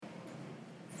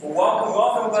Well,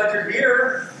 welcome. Glad you're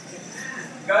here.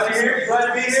 Glad you're here. You glad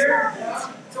to be here?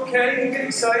 It's okay. You get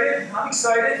excited. I'm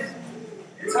excited.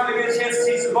 Anytime I get a chance to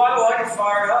teach the Bible, I get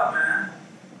fired up, man.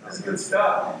 This is good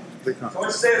stuff. So I want you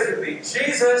to say this with me.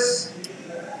 Jesus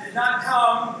did not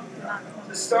come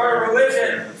to start a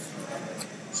religion.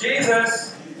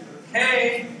 Jesus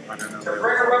came to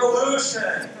bring a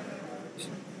revolution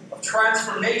of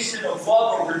transformation, of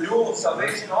love, of renewal, of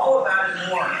salvation, all of that and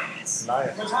more.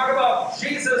 We'll talk about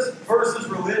Jesus versus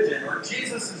religion, or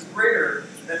Jesus is greater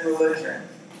than religion.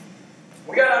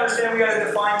 We got to understand, we got to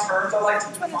define terms. I like to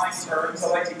define terms. I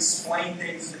like to explain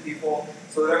things to people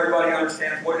so that everybody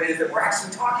understands what it is that we're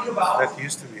actually talking about. That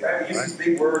used to be. Right? We use these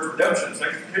big words, redemption,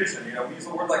 sanctification. We use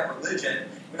a word like religion.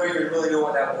 We don't even really know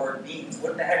what that word means.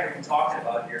 What the heck are we talking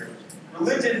about here?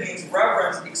 Religion means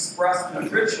reverence expressed through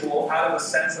ritual out of a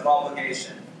sense of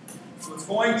obligation. So it's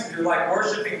going to, you're like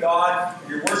worshiping God,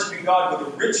 and you're worshiping God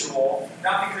with a ritual,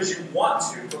 not because you want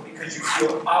to, but because you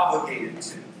feel obligated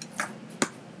to.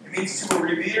 It means to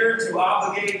revere, to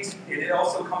obligate. It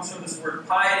also comes from this word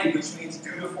piety, which means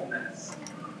dutifulness.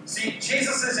 See,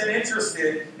 Jesus isn't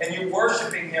interested in you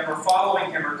worshiping Him or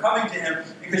following Him or coming to Him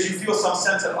because you feel some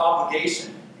sense of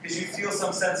obligation, because you feel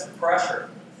some sense of pressure.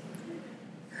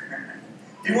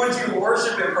 He wants you to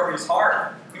worship Him from His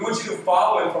heart. He wants you to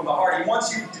follow Him from the heart. He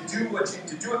wants you to do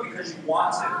it because you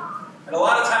want to. And a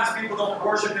lot of times people don't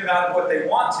worship Him out of what they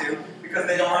want to because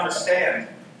they don't understand.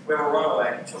 We have a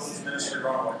runaway, children's ministry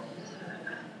runaway.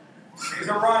 She's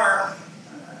a runner.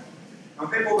 When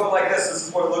people go like this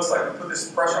is what it looks like. We put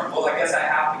this pressure on. Well, I guess I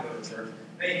have to go to church.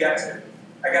 No, you got to.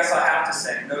 I guess I have to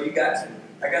sing. No, you got to.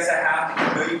 I guess I have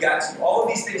to. No, you got to. All of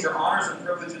these things are honors and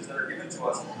privileges that are given to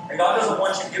us. And God doesn't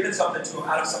want you giving something to Him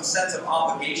out of some sense of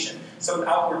obligation, some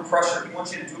outward pressure. He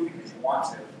wants you to do it because you want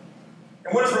to.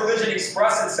 And what does religion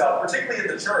express itself, particularly in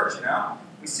the church,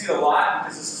 We see it a lot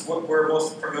because this is what we're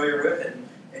most familiar with in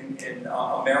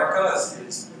America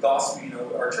is the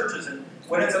gospel, our churches. And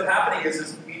what ends up happening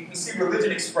is we see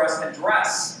religion expressed in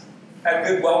dress. Have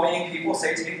good, well-meaning people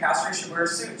say to me, Pastor, you should wear a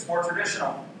suit. It's more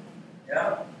traditional.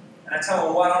 And I tell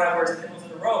them, why don't I wear sandals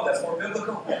and a robe? That's more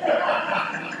biblical.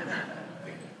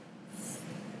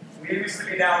 We used to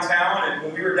be downtown, and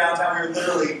when we were downtown, we were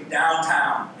literally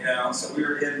downtown, So we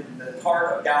were in the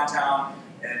heart of downtown,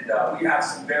 and we have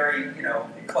some very,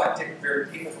 eclectic, very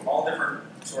people from all different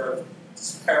sort of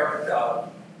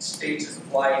stages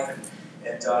of life,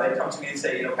 and they come to me and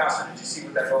say, Pastor, did you see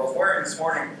what that girl was wearing this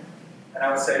morning? And I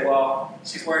would say, well,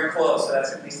 she's wearing clothes, so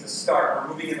that's at least a start.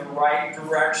 We're moving in the right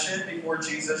direction. Before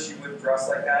Jesus, she wouldn't dress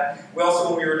like that. We also,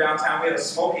 when we were downtown, we had a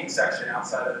smoking section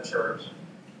outside of the church.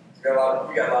 We got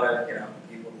a lot of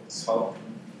people that smoke.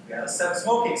 We had a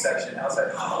smoking section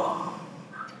outside.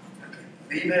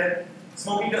 Leave it.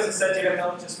 Smoking doesn't set you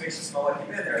up, it just makes you smell like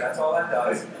you've been there. That's all that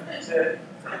does.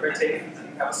 We're taking,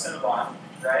 you have a Cinnabon,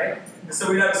 right? And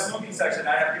so we'd have a smoking section.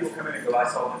 I'd have people come in and go, I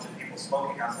saw a bunch of people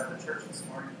smoking outside the church this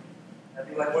morning. I'd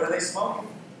be like, what are they smoking?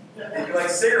 They'd be like,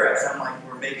 cigarettes. I'm like,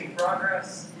 we're making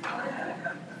progress.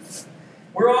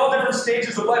 We're all different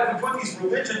stages of life. We put these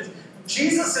religions.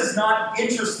 Jesus is not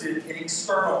interested in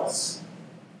externals.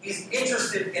 He's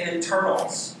interested in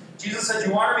internals. Jesus said,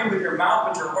 you honor me with your mouth,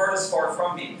 but your heart is far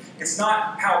from me. It's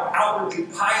not how outwardly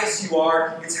pious you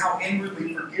are, it's how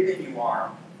inwardly forgiving you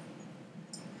are.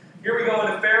 Here we go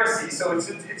into Pharisees. So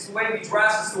it's the way we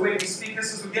dress, it's the way we speak.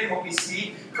 This is, again, what we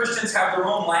see. Christians have their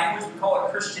own language. We call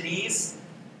it Christianese.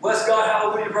 Bless God,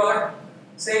 hallelujah, brother.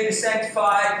 Saved and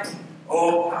sanctified.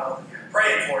 Oh, hallelujah.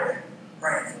 Praying for you.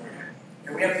 Praying for you.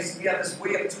 And we have this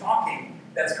way of talking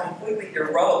that's completely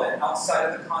irrelevant outside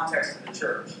of the context of the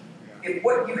church. If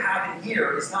what you have in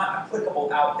here is not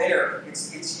applicable out there,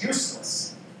 it's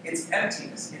useless. It's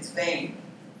emptiness. It's vain.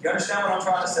 You understand what I'm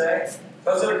trying to say?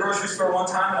 I was at a grocery store one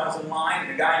time, and I was in line,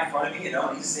 and the guy in front of me,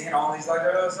 and he's saying all these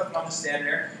stuff, and I'm just standing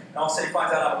there, and all of a sudden he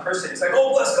finds out I'm a Christian. He's like,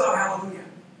 oh, bless God, hallelujah.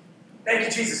 Thank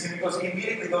you, Jesus. And he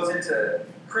immediately goes into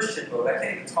Christian mode. I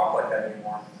can't even talk like that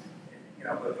anymore.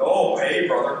 But, oh, hey,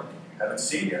 brother, haven't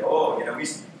seen you. Oh, we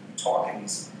talk in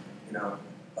these,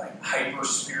 like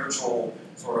hyper-spiritual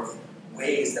sort of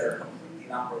ways that are completely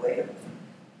not relatable.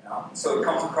 So it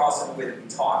comes across in the way that we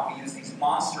talk. We use these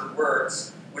monster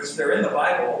words, which they're in the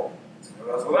Bible.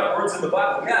 Well, that word's in the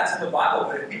Bible. Yeah, it's in the Bible,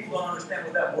 but if people don't understand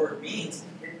what that word means,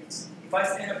 if I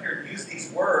stand up here and use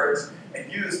these words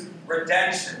and use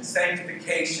redemption,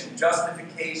 sanctification,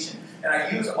 justification, and I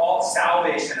use all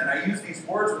salvation, and I use these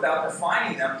words without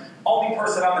defining them, only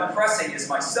person I'm impressing is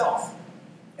myself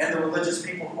and the religious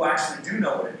people who actually do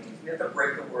know what it means. We have to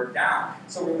break the word down.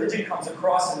 So religion comes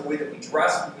across in the way that we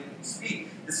dress and the way that we speak.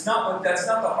 That's not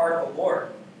the heart of the Lord.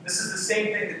 This is the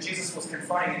same thing that Jesus was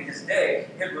confronting in his day.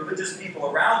 He had religious people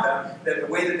around them, that the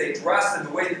way that they dressed and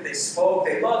the way that they spoke,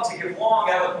 they loved to give long,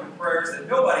 eloquent prayers that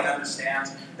nobody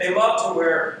understands. They loved to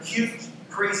wear huge,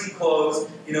 crazy clothes.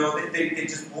 They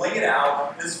just bling it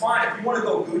out. It's fine. If you want to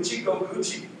go Gucci, go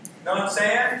Gucci. You know what I'm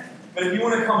saying? But if you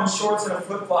want to come in shorts and a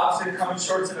flip-flops, then come in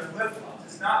shorts and a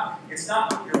flip-flops. It's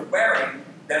not what you're wearing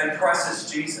that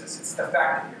impresses Jesus. It's the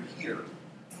fact that you're here.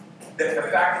 The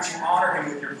fact that you honor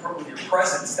him with your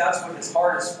presence, that's what his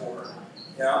heart is for.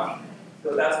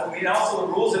 So that's what we, and also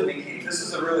the rules that we keep. This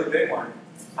is a really big one.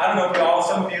 I don't know if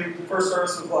some of you, first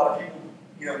service with a lot of people,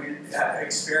 you have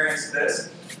experienced this,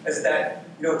 is that,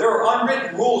 there are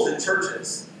unwritten rules in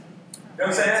churches. You know what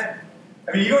I'm saying?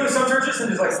 I mean, you go into some churches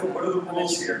and it's like, what are the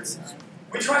rules here?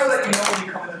 We try to let you know when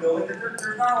you come in the building that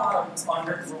there's not a lot of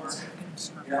unwritten rules.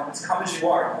 It's come as you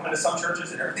are. You come into some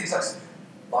churches and everything's like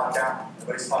locked down.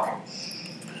 Nobody's talking.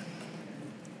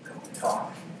 Don't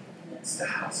talk. It's the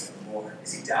house of the Lord.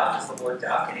 Is he deaf? Is the Lord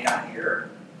deaf? Can he not hear?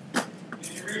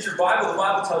 If you read your Bible, the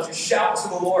Bible tells you, shout to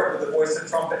the Lord with the voice of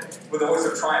trumpet, with the voice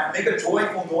of triumph. Make a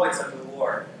joyful noise unto the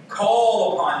Lord.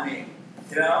 Call upon me.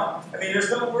 I mean, there's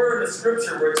no word in the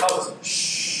scripture where it tells us,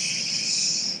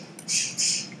 shh, shh,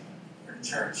 shh. We're in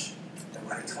church.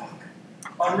 Nobody talk.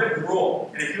 Unwritten rule.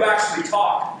 And if you actually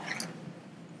talk, and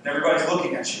everybody's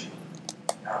looking at you,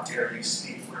 how dare you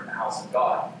speak? We're in the house of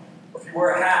God. Or if you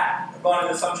wear a hat, I've gone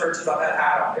into some churches, I've had a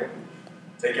hat on.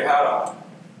 Take your hat off.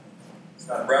 It's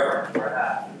not reverent to wear a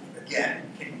hat. Again,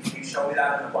 can you show me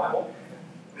that in the Bible?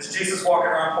 Is Jesus walking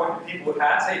around pointing to people with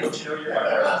hats? Hey, don't you know you're my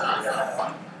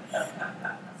presence?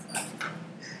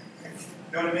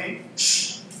 You know what I mean?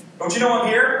 Shh. Don't you know I'm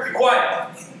here? Be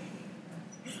quiet.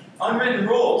 Unwritten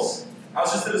rules. I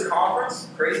was just at this conference.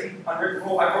 Crazy unwritten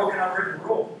rule. I broke an unwritten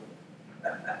rule.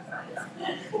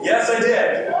 Yes, I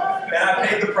did. And I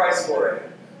paid the price for it.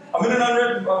 I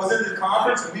was in the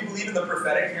conference, and we believe in the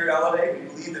prophetic here at Elevate. We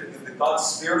believe that God's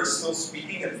Spirit is still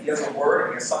speaking, and if he has a word, and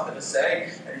he has something to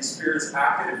say, and his Spirit is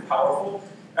active and powerful.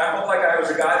 And I felt like I was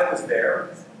a guy that was there.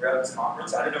 We were at this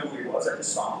conference. I didn't know who he was. I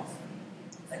just saw him.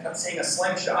 I kept seeing a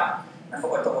slingshot. And I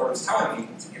felt like the Lord was telling me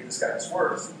to give this guy his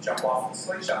word, to jump off the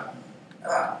slingshot.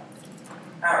 All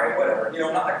right, whatever.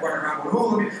 I'm not like running around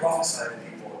going, let me prophesy to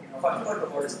people. If I feel like the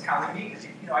Lord is telling me, because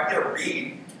I get a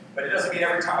read, but it doesn't mean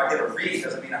every time I get a read, it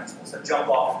doesn't mean I'm supposed to jump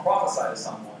off and prophesy to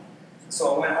someone.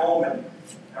 So I went home and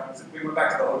we went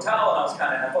back to the hotel, and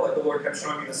I felt like the Lord kept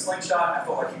showing me the slingshot, and I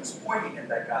felt like he was pointing at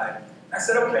that guy. And I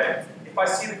said, okay, if I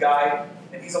see the guy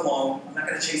and he's alone, I'm not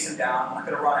going to chase him down, I'm not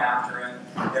going to run after him,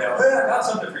 hey, I got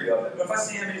something for you. But if I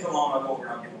see him and he's alone, I'll go over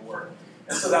and I'll give him a word.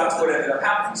 And so that's what ended up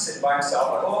happening. He's sitting by himself,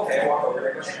 I go, okay, I walk over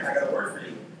there, I go, hey, I got a word for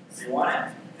you. Do you want it?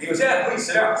 And he goes, yeah, please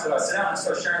sit down. So I sit down and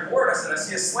start sharing the word. I said, I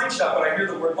see a slingshot, but I hear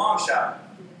the word long shot.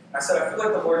 I said, I feel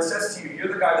like the Lord says to you,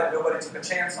 you're the guy that nobody took a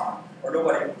chance on, or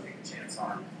nobody will take a chance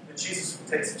on. But Jesus will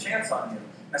take a chance on you.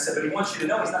 And I said, but he wants you to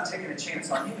know he's not taking a chance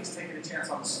on you, he's taking a chance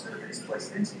on the Spirit that he's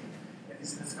placed into you. And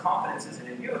his confidence isn't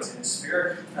in you, it's in his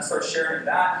Spirit. And I started sharing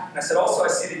that. And I said, also, I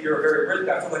see that you're a very risk.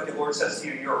 I feel like the Lord says to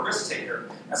you, you're a risk taker.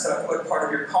 And I said, I feel like part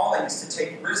of your calling is to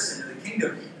take risks into the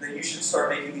kingdom, and that you should start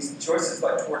making these choices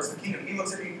towards the kingdom. He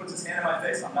looks at me, he puts his hand in my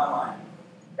face. I'm not lying.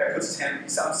 Guy puts his hand,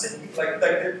 I'm sitting, like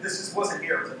this just wasn't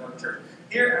here, it was in another church.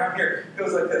 Here, and I'm here. He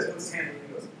goes like this, puts his hand in,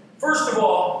 he goes, first of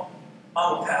all,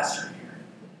 I'm a pastor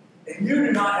here. And you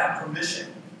do not have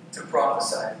permission to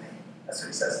prophesy to me. That's what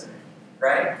he says to me.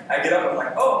 Right? I get up and I'm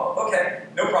like, oh, okay,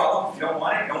 no problem. You don't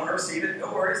want it, you don't want to receive it,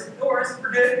 no worries,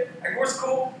 we're good. I go, it's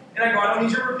cool. And I go, I don't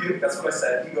need your rebuke. That's what I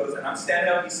said. He goes, and I'm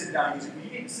standing up, he's sitting down, he goes,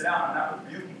 you need to sit down, I'm not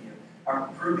rebuking you, I'm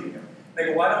reproving you. They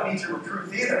go, well, I don't need your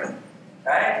reproof either.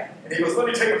 Right? And he goes, let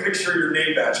me take a picture of your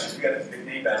name badge, because we got these big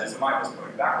name badges, and mine was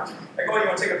going backwards. I go, you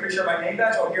want to take a picture of my name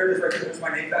badge? Oh, here it is right here, there's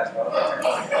my name badge.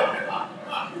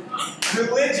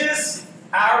 Religious,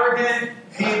 arrogant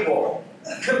people.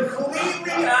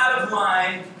 Completely out of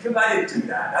line. I didn't do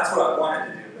that. That's what I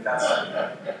wanted to do. But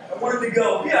I wanted to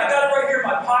go, yeah, I got it right here in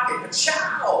my pocket. But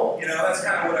ciao! That's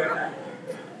kind of what I wanted.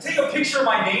 Take a picture of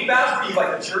my name badge. Were you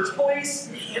like the church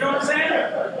police? You know what I'm saying?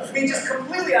 I mean, just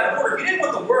completely out of order. If you didn't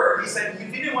want the word, he said,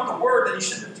 if you didn't want the word, then you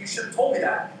should have told me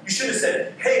that. You should have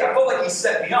said, hey, I felt like he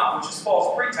set me up, which is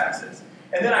false pretenses.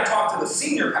 And then I talked to the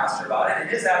senior pastor about it, and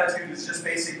his attitude was just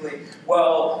basically,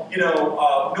 well,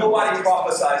 nobody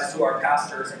prophesies to our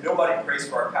pastors, and nobody prays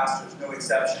for our pastors, no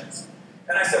exceptions.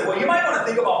 And I said, well, you might want to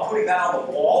think about putting that on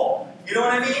the wall. You know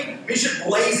what I mean? We should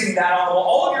blazing that on the wall.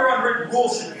 All of your unwritten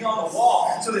rules should be on the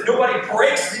wall so that nobody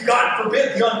breaks, God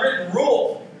forbid, the unwritten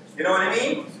rule. You know what I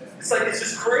mean? It's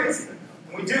just crazy.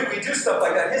 And we do stuff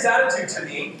like that. His attitude to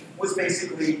me was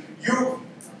basically, you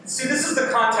See, this is the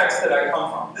context that I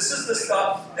come from. This is the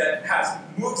stuff that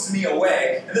moves me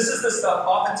away. And this is the stuff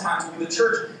oftentimes with the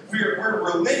church, we're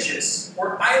religious.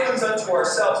 We're islands unto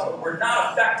ourselves, but we're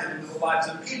not affected into the lives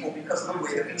of people because of the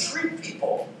way that we treat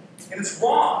people. And it's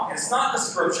wrong. And it's not in the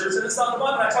scriptures, and it's not in the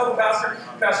Bible. And I tell the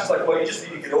pastor's like, well, you just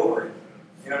need to get over it.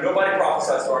 Nobody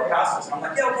prophesies to our pastors. And I'm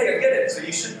like, yeah, okay, I get it. So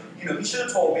you should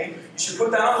have told me. You should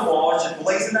put that on the wall. You should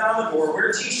blazon that on the door.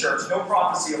 Wear T-shirts. No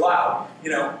prophecy allowed.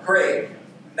 Great.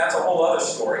 That's a whole other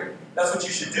story. That's what you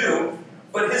should do.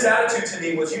 But his attitude to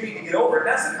me was, you need to get over it.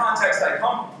 That's the context I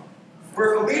come from.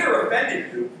 Where if a leader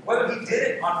offended you, whether he did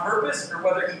it on purpose or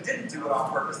whether he didn't do it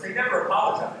on purpose, they never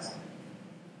apologize.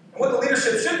 And what the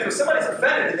leadership should do, if somebody's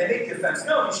offended and they make the offense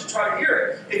known, you should try to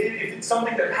hear it. If it's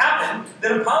something that happened,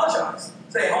 then apologize.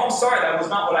 Say, oh, I'm sorry, that was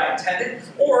not what I intended.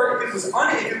 Or if it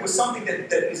was something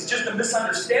that is just a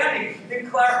misunderstanding, then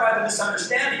clarify the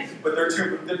misunderstanding. But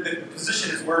the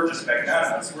position is we're just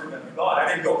magnanimous. We're men of God. I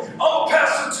didn't go, I'm a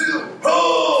pastor too. You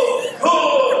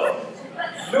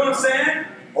know what I'm saying?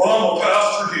 Well, I'm a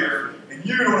pastor here, and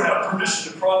you don't have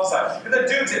permission to prophesy. And the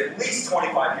dude's at least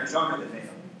 25 years younger than me.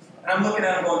 And I'm looking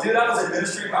at him going, dude, I was in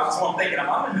ministry. That's what I'm thinking.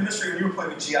 I'm in ministry when you were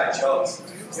playing with G.I. Joes.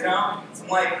 I'm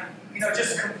like,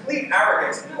 just complete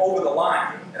arrogance and over the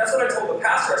line. And that's what I told the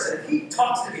pastor. I said, if he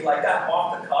talks to me like that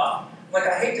off the cuff,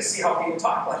 I hate to see how people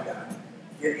talk like that.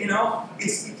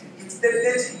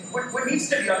 What needs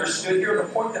to be understood here, the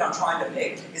point that I'm trying to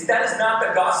make, is that is not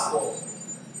the gospel.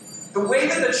 The way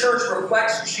that the church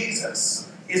reflects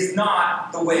Jesus is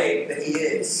not the way that he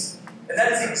is. And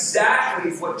that is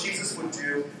exactly what Jesus would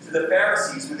do to the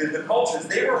Pharisees within the cultures.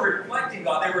 They were reflecting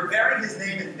God. They were bearing his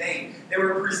name in vain. They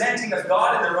were presenting a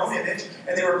God in their own image,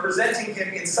 and they were presenting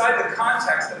him inside the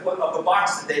context of the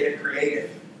box that they had created.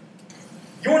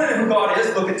 You want to know who God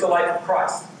is? Look at the life of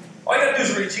Christ. All you got to do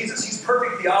is read Jesus. He's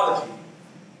perfect theology.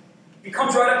 He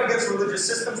comes right up against religious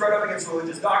systems, right up against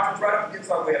religious doctrines, right up against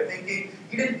our way of thinking.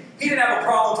 He didn't have a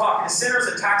problem talking to sinners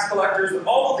and tax collectors, with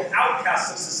all of the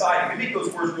outcasts of society. We make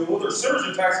those words new. Well, they're sinners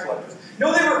and tax collectors.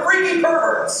 No, they were freaking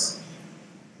perverts.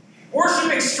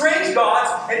 Worshipping strange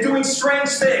gods and doing strange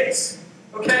things.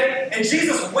 Okay? And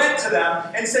Jesus went to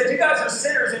them and said, you guys are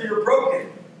sinners and you're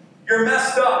broken. You're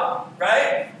messed up.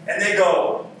 Right? And they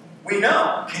go, we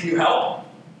know. Can you help?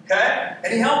 Okay?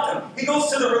 And he helped them. He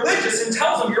goes to the religious and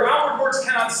tells them, your outward works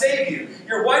cannot save you.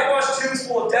 Your whitewashed tombs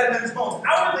full of dead men's bones.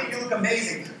 Outwardly you look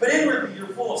amazing, but inwardly you're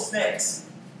full of snakes.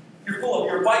 You're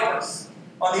vipers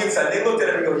on the inside. They looked at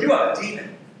him and go, you have a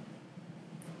demon.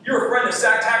 You're a friend of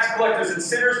tax collectors and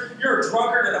sinners. You're a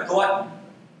drunkard and a glutton.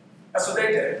 That's what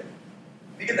they did.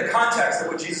 You get the context of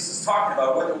what Jesus is talking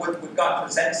about, what God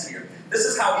presents here. This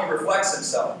is how he reflects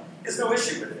himself. There's no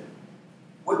issue with it.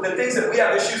 With the things that we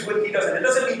have issues with, he doesn't. It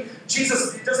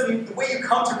doesn't mean the way you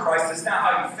come to Christ is not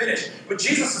how you finish. But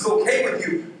Jesus is okay with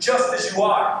you just as you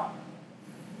are.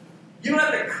 You don't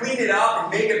have to clean it up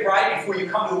and make it right before you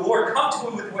come to the Lord. Come to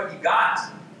him with what you got.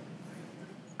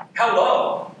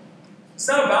 Hello. It's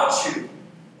not about you.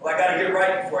 Well, I got to get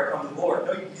right before I come to the Lord.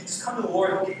 No, you just come to the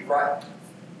Lord, he'll get you right.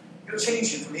 He'll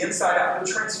change you from the inside out.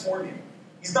 He'll transform you.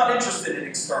 He's not interested in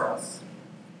externals.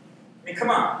 I mean,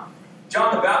 come on.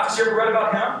 John the Baptist, you ever read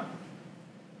about him?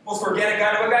 Most organic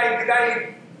guy. The guy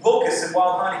ate locusts and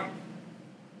wild honey.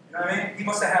 You know what I mean? He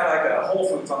must have had like a Whole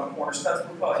Foods on the corner. So that's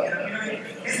what you know what I mean?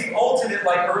 He's the ultimate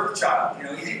earth child.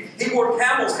 He wore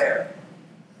camel's hair.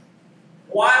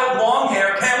 Wild, long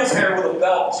hair, camel's hair with a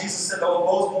belt. Jesus said, oh,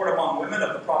 those born among women,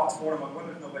 of the prophets born among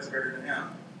women, nobody's greater than him.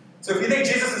 So if you think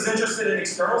Jesus is interested in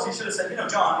externals, he should have said,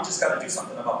 John, you just got to do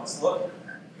something about this look.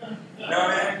 You know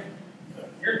what I mean?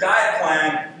 Your diet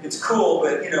plan, it's cool,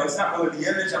 but it's not really the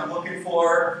image I'm looking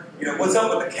for. What's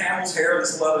up with the camel's hair,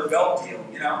 this leather belt deal?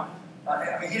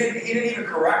 He didn't even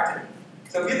correct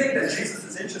it. So if you think that Jesus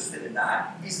is interested in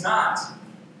that, he's not.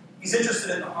 He's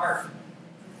interested in the heart.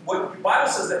 What the Bible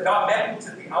says that man looks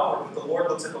at the outward, but the Lord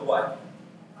looks at the what?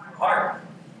 Heart.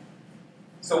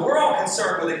 So we're all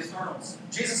concerned with externals.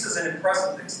 Jesus isn't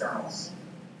impressed with externals.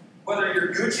 Whether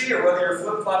you're Gucci or whether you're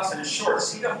flip-flops and his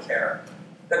shorts, he don't care.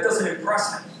 That doesn't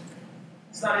impress him.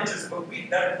 He's not interested, but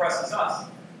that impresses us.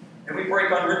 And we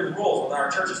break unwritten rules within our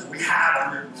churches. We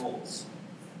have unwritten rules.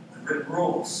 Unwritten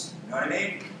rules. You know what I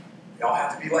mean? We all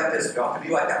have to be like this. We all have to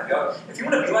be like that. If you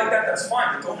want to be like that, that's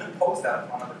fine, but don't impose that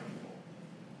upon other people.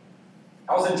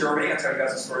 I was in Germany. I'll tell you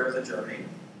guys a story. I was in Germany.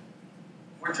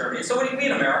 We're in Germany. So we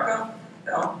in America,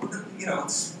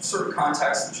 it's sort of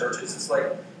context in churches. It's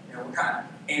like, we're kind of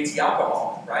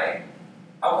anti-alcohol, right?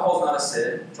 Alcohol is not a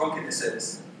sin. Drunkenness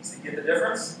is. You see, get the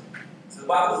difference? So the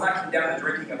Bible does not condemn the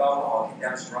drinking of alcohol. It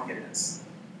condemns drunkenness.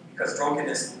 Because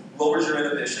drunkenness lowers your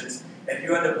inhibitions, And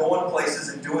you end up going places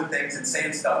and doing things and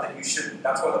saying stuff that you shouldn't.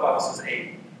 That's why the Bible says,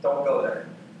 hey, don't go there.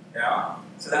 Yeah?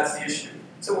 So that's the issue.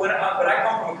 So but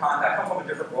I come from a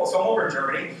different world. So I'm over in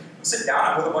Germany. I'm sitting down.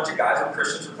 I'm with a bunch of guys. We're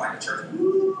Christians. We're planting a church.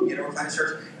 Woo! We're planting a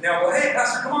church. And they'll go, hey,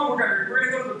 Pastor, come on. We're going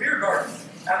to go to the beer garden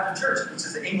after church, which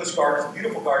is an English garden. It's a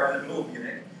beautiful garden in the middle of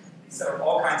Munich. They set up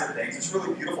all kinds of things. It's a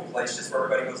really beautiful place just where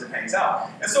everybody goes and hangs out.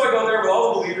 And so I go there with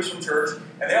all the believers from church,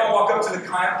 and they all walk up to the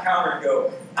counter and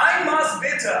go, "Ein Maß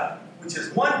bitte," which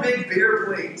is one big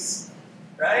beer, please.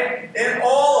 Right? And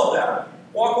all of them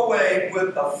walk away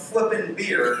with a flippin'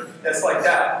 beer that's like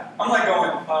that. I'm like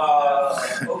going,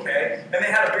 okay. And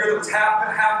they had a beer that was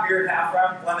half beer and half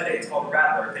lemonade. It's called the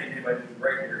Radler. I think anybody knows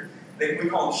right here. We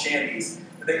call them shandies,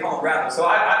 but they call them Radler. So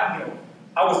I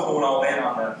wasn't going all in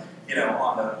on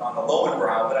the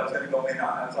Lowenbrau, but I was going to go in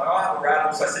on. I was like, I'll have a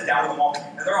Radler. So I sit down with them all,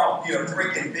 and they're all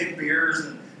drinking big beers,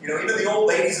 and even the old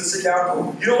ladies that sit down, oh,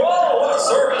 what a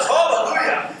service,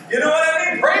 hallelujah. You know what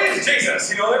I mean? Praise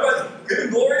Jesus. Everybody's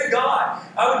giving glory to God.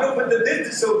 I would go, but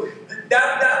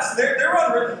that's their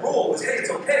unwritten rule was, hey, it's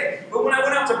okay. But when I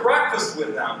went out to breakfast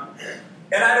with them,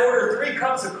 and I'd order 3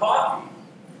 cups of coffee,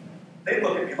 they'd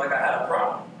look at me like I had a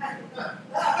problem.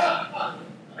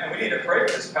 Man, we need to pray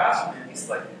for this pastor, man. He's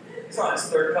on his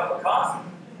 3rd cup of coffee.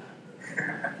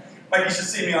 Like, you should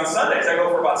see me on Sundays. I go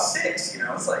for about 6,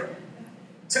 It's like,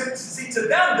 to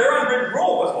them, their unwritten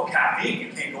rule was, well, caffeine,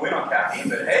 you can't go in on caffeine,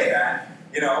 but hey, man,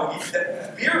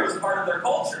 beer was part of their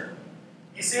culture.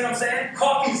 You see what I'm saying?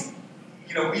 Coffee's,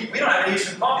 we don't have an issue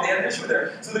with coffee, they had an issue with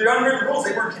there. So their unwritten rules,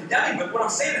 they weren't condemning, but what I'm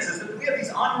saying is that we have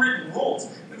these unwritten rules,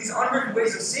 these unwritten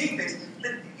ways of seeing things,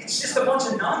 that it's just a bunch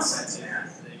of nonsense, man.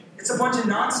 It's a bunch of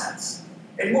nonsense.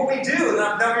 And what we do,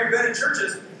 now we've been in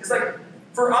churches, is like,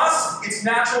 for us, it's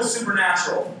natural,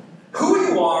 supernatural. Who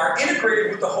you are,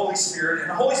 integrated with the Holy Spirit, and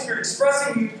the Holy Spirit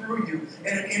expressing you through you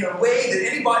in a way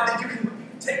that you can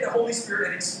take the Holy Spirit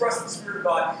and express the Spirit of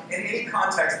God in any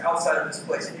context outside of this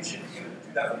place, and you should be able to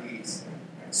do that with ease.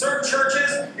 Certain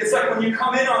churches, it's like when you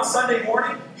come in on Sunday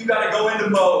morning, you got to go into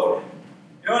mode.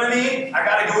 You know what I mean? I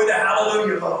got to go into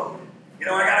hallelujah mode.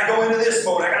 I got to go into this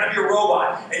mode. I got to be a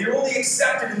robot. And you're only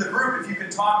accepted in the group if you can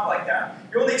talk like that.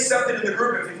 You're only accepted in the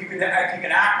group if you can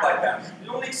act like that.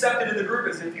 You're only accepted in the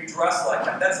group if you dress like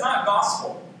that. That's not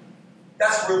gospel.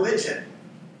 That's religion.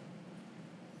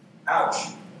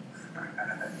 Ouch.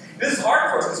 This is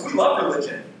hard for us because we love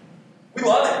religion. We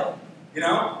love it.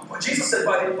 But Jesus said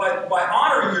by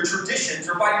honoring your traditions,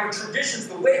 or by your traditions,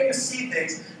 the way you see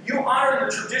things, you honor your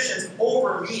traditions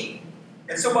over me.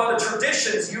 And so by the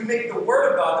traditions, you make the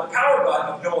Word of God, the power of God,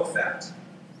 of no effect.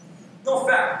 No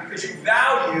effect, because you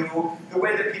value the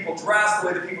way that people dress, the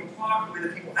way that people talk, the way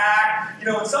that people act.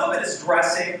 And some of it is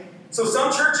dressing. So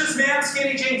some churches, man,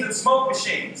 skinny jeans and smoke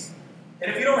machines.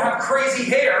 And if you don't have crazy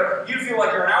hair, you feel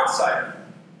like you're an outsider.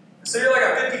 So you're like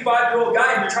a 55-year-old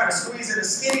guy and you're trying to squeeze into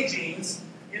skinny jeans,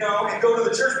 and go to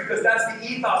the church because that's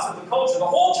the ethos of the culture. The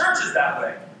whole church is that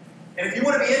way. And if you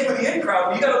want to be in with the in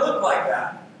crowd, you got to look like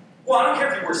that. Well, I don't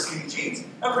care if you wear skinny jeans.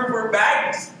 I don't care if you wear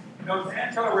baggies. I'm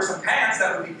trying to wear some pants.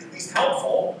 That would be at least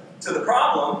helpful to the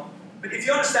problem. But if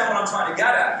you understand what I'm trying to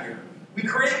get at here, we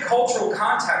create cultural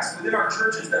contexts within our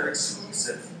churches that are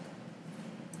exclusive.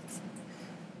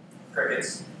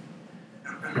 Crickets.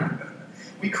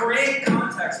 We create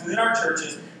contexts within our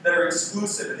churches that are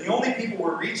exclusive. And the only people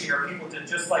we're reaching are people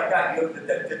just like that,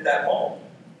 that fit that mold.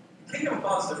 The kingdom of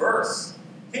God is diverse.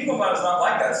 The kingdom of God is not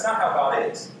like that. It's not how God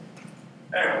is.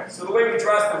 Anyway, so the way we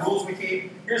dress, the rules we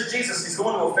keep. Here's Jesus. He's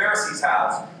going to a Pharisee's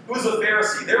house. Who was a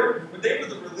Pharisee? They were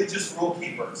the religious rule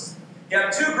keepers. You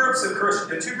have two groups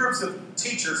of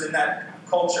teachers in that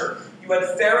culture. You had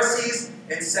Pharisees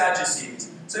and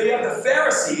Sadducees. So you have the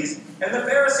Pharisees, and the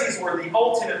Pharisees were the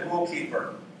ultimate rule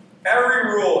keeper.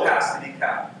 Every rule has to be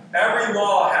kept. Every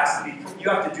law has to be. You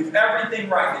have to do everything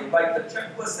right. They like the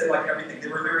checklist. They like everything. They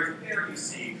were very fair, you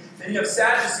see. Then you have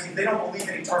Sadducees. They don't believe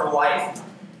in eternal life.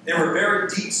 They were very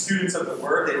deep students of the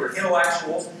Word. They were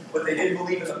intellectuals, but they didn't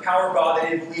believe in the power of God.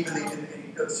 They didn't believe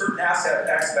in certain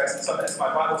aspects. And something, as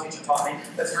my Bible teacher taught me,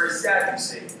 that's very sad, you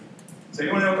see. So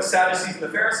you want to know the Sadducees and the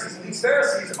Pharisees? And these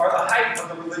Pharisees are the height of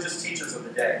the religious teachers of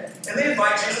the day. And they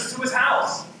invite Jesus to his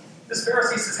house. This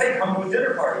Pharisee says, hey, come to a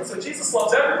dinner party. So Jesus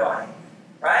loves everybody,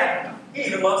 right? He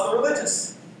even loves the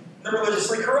religious. They're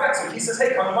religiously correct. So he says,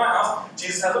 hey, come to my house.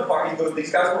 Jesus has a party.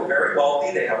 These guys were very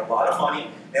wealthy. They had a lot of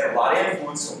money. They had a lot of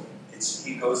influence. So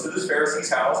he goes to this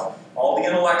Pharisee's house. All the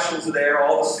intellectuals are there.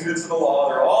 All the students of the law,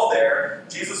 they're all there.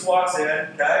 Jesus walks in,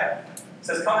 okay?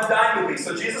 Says, come and dine with me.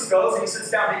 So Jesus goes and he sits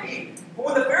down to eat. But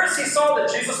when the Pharisee saw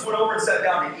that Jesus went over and sat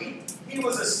down to eat, he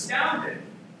was astounded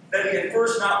that he had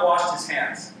first not washed his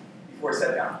hands before he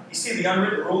sat down. You see the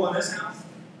unwritten rule in this house?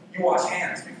 You wash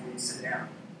hands before you sit down.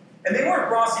 And they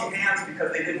weren't washing hands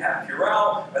because they didn't have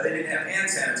Purell or they didn't have hand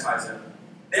sanitizer.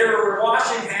 They were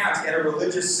washing hands in a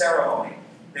religious ceremony.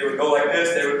 They would go like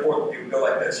this, they would go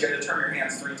like this. You had to turn your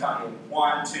hands 3 times.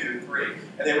 1, 2, 3.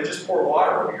 And they would just pour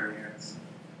water over your hands.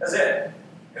 That's it.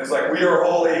 It was like, we are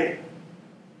holy.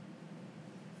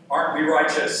 Aren't we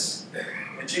righteous?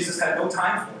 And Jesus had no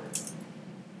time for it.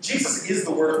 Jesus is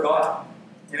the Word of God.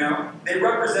 You know, they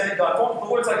represented God. The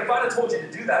Lord's like, if I'd have told you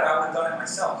to do that, I would have done it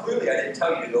myself. Clearly, I didn't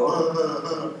tell you to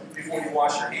go before you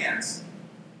wash your hands.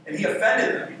 And he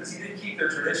offended them because he didn't keep their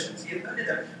traditions. He offended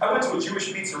them. I went to a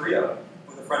Jewish pizzeria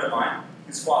with a friend of mine,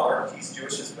 his father, he's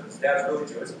Jewish, but his dad's really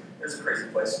Jewish. There's a crazy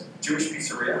place. Jewish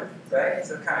pizzeria, right?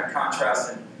 It's a kind of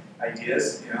contrast in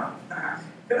ideas, you know.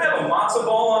 Can I have a matzo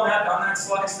ball on that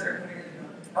slice there?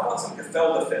 How about some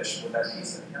gefilte fish with that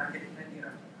pizza? Can I get,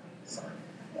 sorry.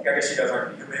 I guess you guys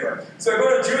aren't good anyway. So I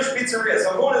go to a Jewish pizzeria.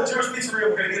 So I'm going to the Jewish pizzeria,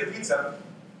 we're going to get a pizza.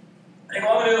 And I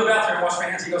go, I'm going to go to the bathroom and wash my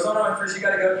hands. He goes, oh no, first you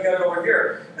got to go over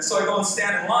here. And so I go and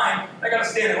stand in line. I got to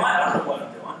stand in line. I don't know what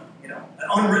I'm doing. You know, an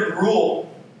unwritten rule.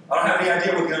 I don't have any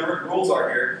idea what the unwritten rules are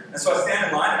here. And so I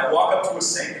stand in line and I walk up to a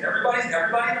sink. And everybody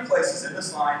in the place is in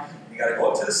this line. You got to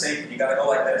go up to the sink and you got to go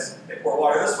like this. They pour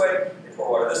water this way. They pour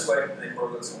water this way. And they pour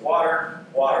this water,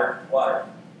 water, water.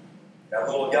 Got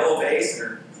a little yellow vase and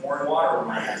they're pouring water over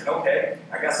my hands. Okay,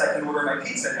 I guess I can order my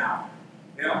pizza now.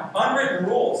 You know, unwritten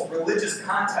rules, religious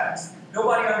context.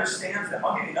 Nobody understands them.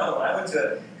 I'll give you another one. I went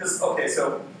to,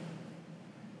 so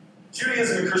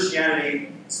Judaism and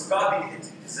Christianity, so God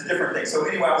is a different thing. So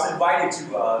anyway, I was invited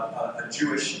to a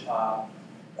Jewish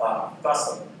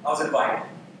festival. I was invited.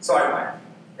 So I went,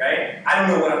 right? I don't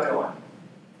know what I'm doing.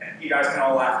 And you guys can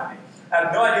all laugh at me. I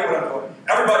have no idea what I'm doing.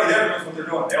 Everybody there knows what they're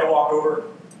doing. They'll walk over.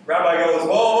 Rabbi goes,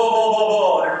 whoa, whoa, whoa, whoa,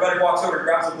 whoa. And everybody walks over and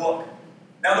grabs a book.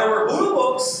 Now there were blue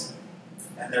books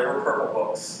and there were purple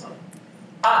books.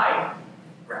 I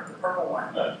grabbed the purple one.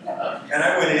 And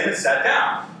I went in and sat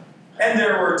down. And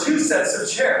there were 2 sets of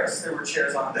chairs. There were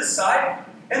chairs on this side,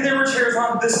 and there were chairs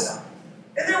on this side.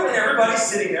 And there were everybody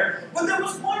sitting there, but there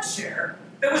was one chair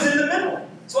that was in the middle.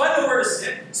 So I know where to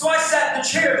sit. So I sat in the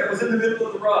chair that was in the middle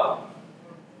of the row.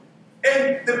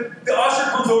 And the usher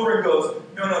comes over and goes,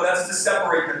 no, that's to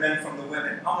separate the men from the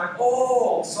women. I'm like,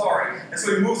 oh, sorry. And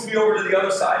so he moves me over to the other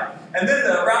side. And then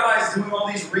the rabbi's doing all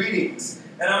these readings.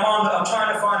 And I'm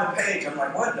trying to find the page. I'm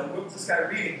like, what was this guy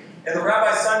reading? And the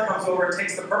rabbi's son comes over and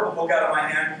takes the purple book out of my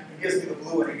hand and gives me the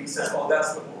blue one. And he says, oh,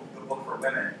 that's the book for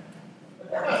women.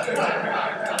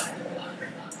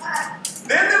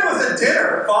 Then there was a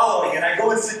dinner following, and I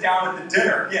go and sit down at the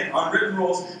dinner. Again, unwritten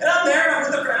rules. And I'm there,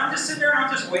 and I'm just sitting there, and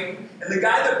I'm just waiting. And the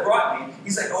guy that brought me,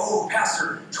 he's like, oh,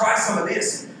 Pastor, try some of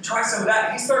this, and try some of that.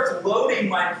 And he starts loading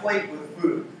my plate with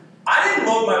food. I didn't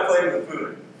load my plate with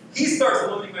food. He starts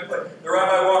loading my plate. The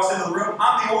rabbi walks into the room.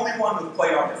 I'm the only one with a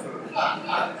plate on the food.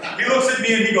 He looks at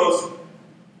me, and he goes,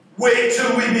 wait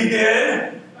till we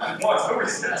begin. Walks over, he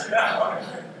sits down.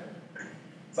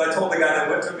 So I told the guy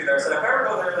that took me there, I said, if I ever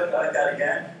go there like that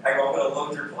again, I go, I'm going to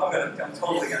load your plate. I'm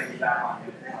totally going to get back on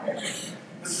you.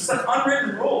 This is like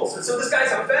unwritten rules. And so this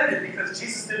guy's offended because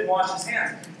Jesus didn't wash his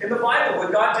hands. In the Bible,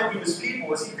 what God did to his people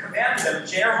was he commanded them, in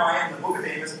Jeremiah, in the book of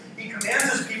Amos, he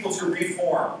commands his people to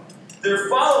reform. They're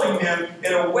following him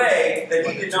in a way that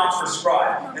he did not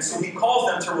prescribe. And so he calls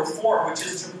them to reform, which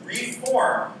is to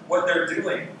reform what they're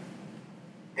doing.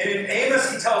 And in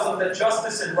Amos, he tells them that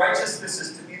justice and righteousness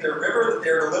is to be their river, that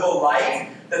they're to live a life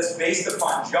that's based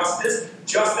upon justice.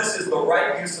 Justice is the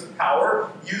right use of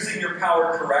power, using your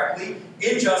power correctly.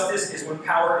 Injustice is when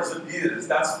power is abused.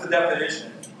 That's the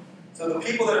definition. So the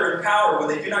people that are in power,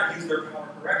 when they do not use their power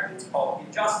correctly, it's called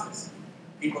injustice.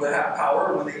 People that have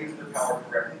power, when they use their power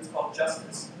correctly, it's called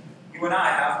justice. You and I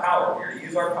have power. We are to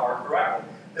use our power correctly.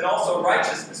 Then also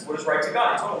righteousness. What is right to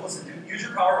God? He told them, listen, dude, use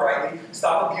your power rightly.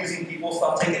 Stop abusing people.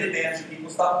 Stop taking advantage of people.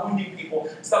 Stop wounding people.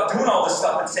 Stop doing all this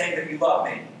stuff and saying that you love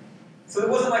me. So it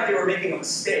wasn't like they were making a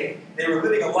mistake. They were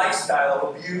living a lifestyle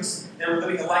of abuse. They were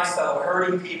living a lifestyle of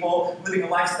hurting people, living a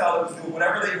lifestyle that was doing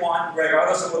whatever they want,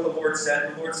 regardless of what the Lord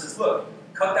said. The Lord says, look,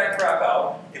 cut that crap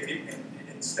out.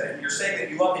 Instead, you're saying that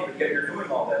you love me, but yet you're doing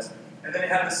all this. And then you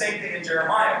have the same thing in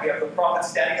Jeremiah. We have the prophet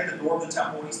standing at the door of the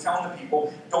temple, and he's telling the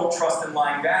people, don't trust in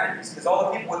lying vanities. Because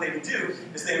all the people, what they would do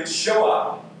is they would show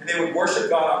up, and they would worship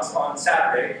God on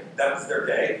Saturday. That was their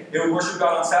day. They would worship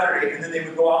God on Saturday, and then they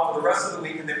would go out for the rest of the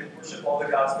week, and they would worship all the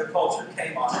gods of the culture.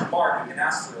 Tamon, and Marduk, and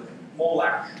Ashtoreth, and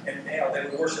Molech, and Baal. They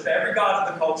would worship every god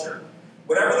of the culture.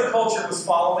 Whatever the culture was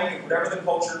following, and whatever the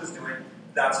culture was doing,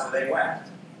 that's where they went.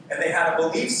 And they had a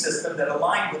belief system that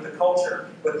aligned with the culture,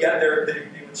 but yet they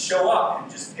would would show up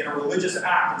and just in a religious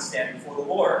act and stand before the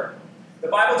Lord. The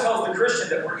Bible tells the Christian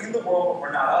that we're in the world, but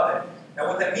we're not of it. Now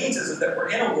what that means is that we're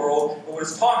in a world, but what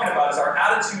it's talking about is our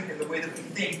attitude and the way that we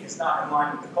think is not in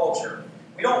line with the culture.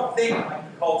 We don't think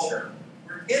like the culture.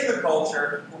 We're in the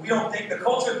culture, but we don't think. The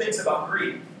culture thinks about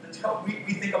greed.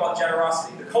 We think about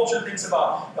generosity. The culture thinks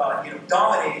about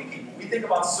dominating people. We think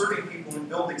about serving people and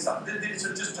building stuff. It's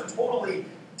just a totally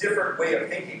different way of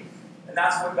thinking. And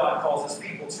that's what God calls his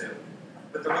people to.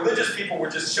 But the religious people were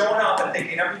just showing up and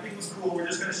thinking everything was cool. We're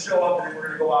just going to show up and then we're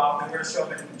going to go out and then we're going to show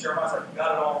up. And Jeremiah's like, you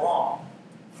got it all wrong.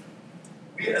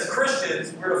 We, as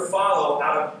Christians, we're to follow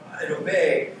and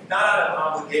obey, not out of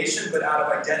obligation, but out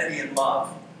of identity and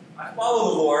love. I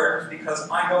follow the Lord because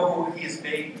I know who he has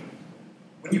made me.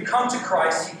 When you come to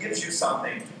Christ, he gives you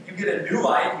something. You get a new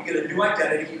life, you get a new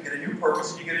identity, you get a new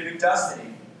purpose, and you get a new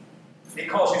destiny. He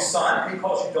calls you son, he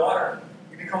calls you daughter.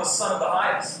 You become a son of the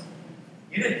highest.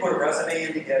 You didn't put a resume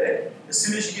in to get it. As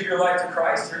soon as you give your life to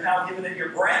Christ, you're now given it, you're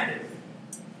branded.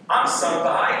 I'm a son of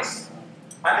the highest.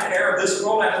 I'm an heir of this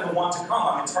world, I'm the one to come.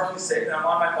 I'm eternally saved, and I'm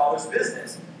on my Father's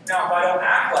business. Now, if I don't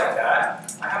act like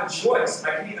that, I have a choice.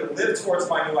 I can either live towards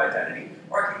my new identity,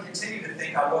 or I can continue to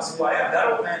think I was who I am.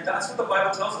 That old man, that's what the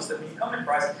Bible tells us, that when you come to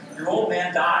Christ, your old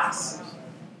man dies.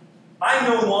 I'm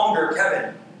no longer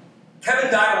Kevin.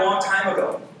 Kevin died a long time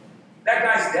ago. That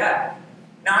guy's dead.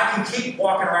 Now I can keep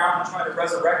walking around and trying to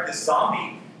resurrect this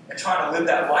zombie and trying to live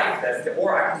that life,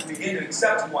 or I can begin to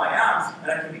accept who I am,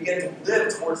 and I can begin to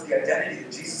live towards the identity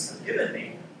that Jesus has given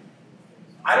me.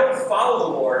 I don't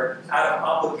follow the Lord out of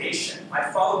obligation.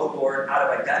 I follow the Lord out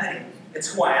of identity.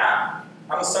 It's who I am.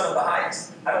 I'm a son of the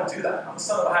highest. I don't do that. I'm a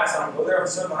son of the highest. I don't go there. I'm a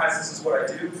son of the highest. This is what I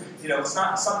do. It's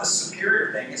not the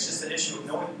superior thing. It's just an issue of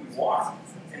knowing who you are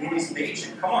and who he's made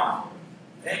you. Come on.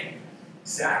 Hey,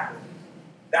 exactly.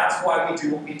 That's why we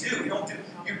do what we do. We don't do.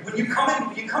 When you come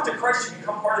to Christ, you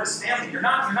become part of his family. You're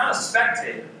not a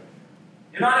spectator.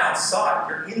 You're not outside.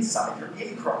 You're inside. You're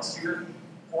in Christ. You're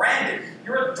branded.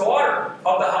 You're a daughter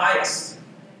of the highest.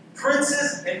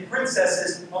 Princes and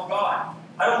princesses of God.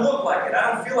 I don't look like it.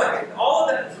 I don't feel like it. All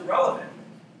of that is irrelevant.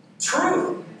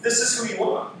 Truth. This is who you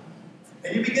are.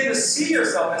 And you begin to see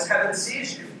yourself as heaven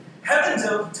sees you. Heaven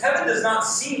does not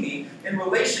see me in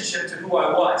relationship to who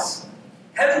I was.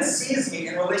 Heaven sees me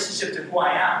in relationship to who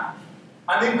I am.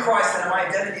 I'm in Christ and my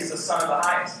identity is a son of the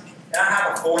highest. And I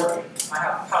have authority. I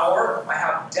have power. I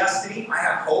have destiny. I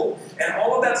have hope. And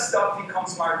all of that stuff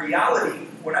becomes my reality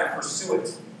when I pursue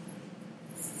it.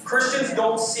 Christians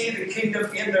don't see the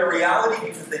kingdom in their reality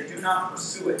because they do not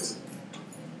pursue it.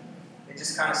 They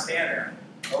just kind of stand there.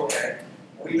 Okay.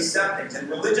 We accept things. And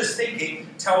religious thinking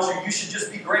tells you should just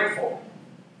be grateful.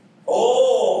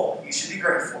 Oh, you should be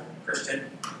grateful, Christian.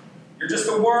 You're just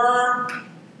a worm.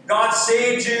 God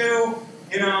saved you.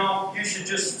 You should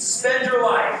just spend your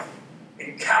life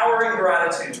in cowering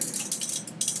gratitude.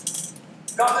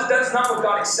 That's not what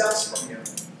God accepts from you.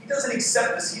 He doesn't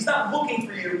accept this. He's not looking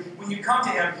for you when you come to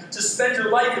him to spend your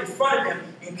life in front of him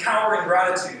in cowering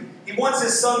gratitude. He wants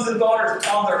his sons and daughters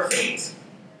on their feet.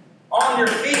 On your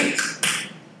feet.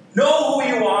 Know who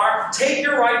you are. Take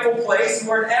your rightful place.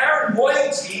 You are an heir and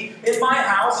royalty in my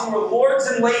house. You are lords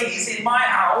and ladies in my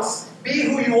house. Be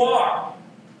who you are.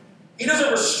 He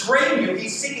doesn't restrain you.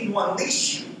 He's seeking to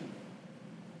unleash you.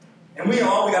 And we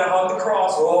got to hug the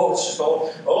cross.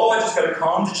 I just got to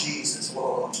come to Jesus.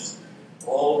 Brother,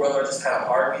 I just had a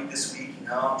heartbeat this week.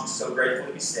 I'm just so grateful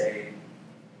to be saved.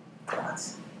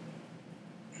 What?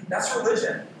 That's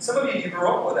religion. Some of you grew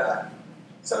up with that.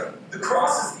 So the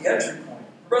cross is the entry point.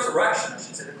 The resurrection, I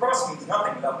should say. The cross means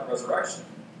nothing without the resurrection.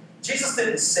 Jesus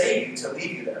didn't save you to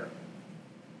leave you there.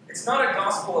 It's not a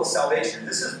gospel of salvation.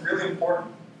 This is really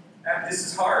important. And this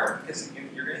is hard because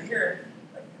you're going to hear it.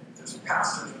 Like, there's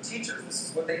pastors and teachers. This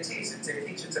is what they teach. They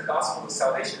teach it's a gospel of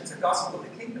salvation. It's a gospel of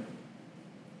the kingdom.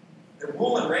 The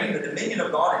rule and reign, the dominion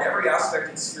of God in every aspect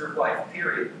and sphere of life,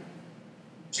 period.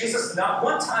 Jesus, not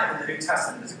one time in the New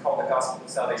Testament is it called the gospel of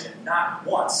salvation. Not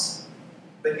once.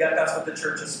 But yet that's what the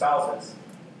church espouses.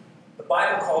 The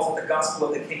Bible calls it the gospel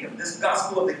of the kingdom. This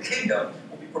gospel of the kingdom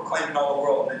will be proclaimed in all the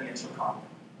world, and then the end shall come.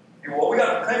 We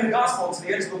got to proclaim the gospel to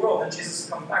the ends of the world, and Jesus is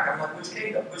coming back. I'm like, which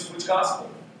kingdom? Which gospel?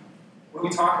 What are we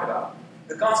talking about?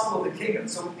 The gospel of the kingdom.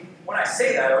 So when I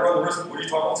say that, I run the risk of, what are you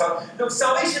talking about? No,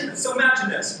 salvation, so imagine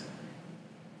this.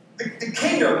 The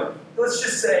kingdom, let's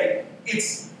just say,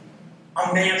 it's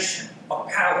a mansion, a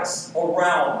palace, a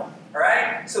realm. All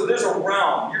right? So there's a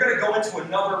realm. You're going to go into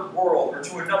another world or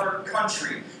to another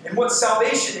country. And what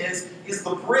salvation is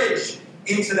the bridge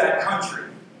into that country.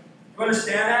 You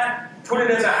understand that? Put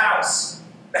it as a house.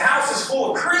 The house is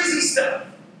full of crazy stuff.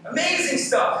 Amazing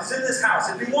stuff is in this house.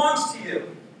 It belongs to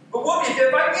you. But what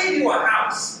if I gave you a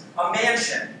house, a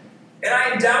mansion, and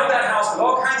I endowed that house with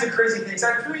all kinds of crazy things?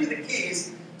 I threw you the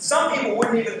keys. Some people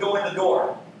wouldn't even go in the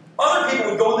door. Other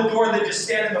people would go in the door and they'd just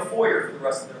stand in the foyer for the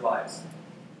rest of their lives.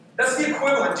 That's the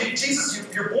equivalent. Jesus,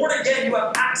 you're born again. You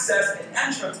have access and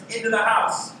entrance into the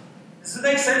house. Does this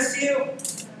make sense to you?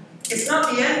 It's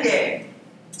not the end game.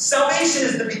 Salvation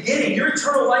is the beginning. Your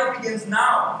eternal life begins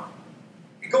now.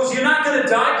 It goes, you're not going to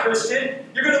die, Christian.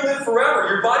 You're going to live forever.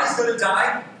 Your body's going to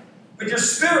die, but your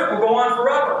spirit will go on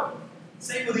forever.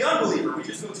 Same with the unbeliever. We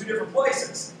just go two different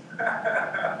places.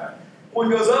 One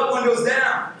goes up, one goes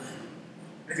down.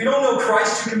 If you don't know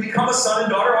Christ, you can become a son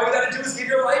and daughter. All you got to do is give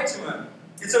your life to Him.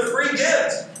 It's a free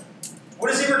gift.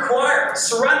 What does He require?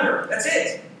 Surrender. That's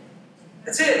it.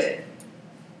 That's it.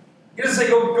 He doesn't say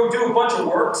go do a bunch of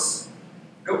works.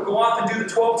 Go off and do the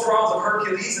 12 trials of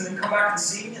Hercules and then come back and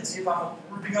see me and see if I'm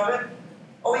approving of it.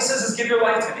 All He says is give your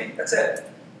life to me. That's it.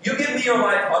 You give me your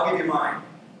life, I'll give you mine.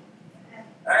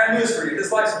 I got news for you.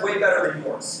 His life's way better than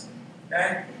yours.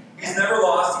 Okay? He's never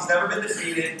lost. He's never been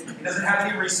defeated. He doesn't have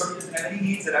any resources. He doesn't have any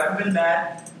needs that haven't been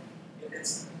met.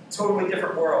 It's a totally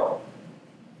different world.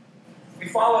 We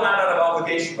follow not out of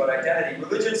obligation, but identity.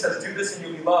 Religion says, do this and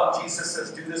you'll be loved. Jesus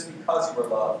says, do this because you are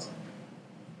loved.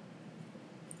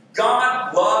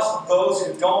 God loves those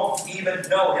who don't even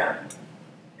know Him.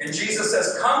 And Jesus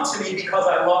says, come to me because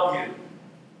I love you.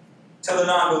 To the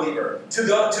non-believer. To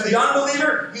the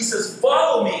unbeliever, He says,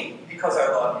 follow me because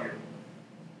I love you.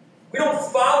 We don't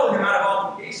follow Him out of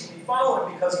obligation. We follow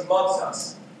Him because He loves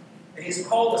us. And He's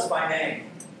called us by name.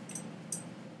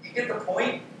 You get the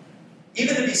point?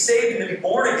 Even to be saved and to be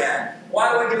born again.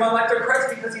 Why do I give my life to Christ?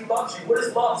 Because He loves you. What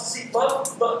is love? See,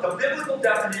 love, the biblical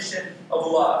definition of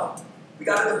love. We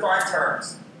got to define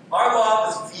terms. Our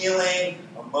love is feeling,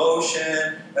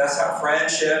 emotion, that's how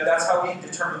friendship, that's how we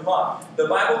determine love. The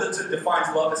Bible that defines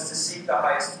love is to seek the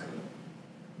highest good.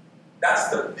 That's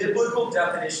the biblical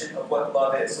definition of what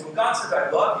love is. So when God says, I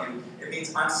love you, it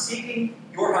means I'm seeking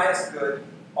your highest good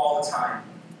all the time.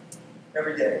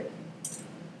 Every day.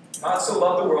 God so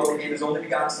loved the world, He gave His only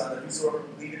begotten Son, that whosoever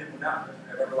believed in Him would not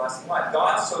have everlasting life.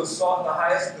 God so sought the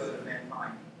highest good of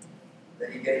mankind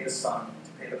that He gave His Son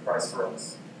to pay the price for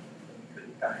us that we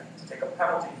couldn't pay, to take a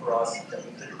penalty for us that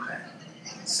we couldn't pay.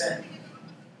 Sin.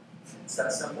 It's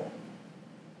that simple.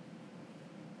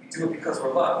 We do it because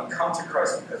we're loved. We come to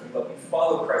Christ because we love. We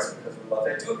follow Christ because we love.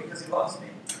 I do it because He loves me.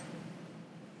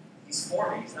 He's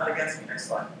for me. He's not against me. Next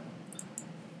slide.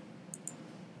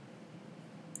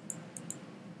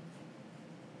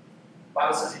 The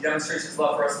Bible says He demonstrates His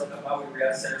love for us, that while we were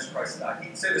yet sinners, Christ died.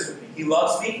 He say this with me. He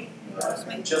loves me. He loves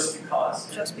me. Just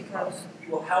because. Just because.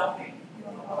 He will help me. He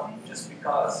will help me. Just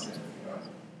because. Just because.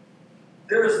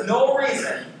 There is no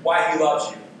reason why He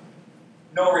loves you.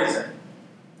 No reason.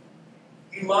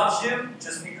 He loves you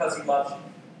just because He loves you.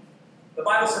 The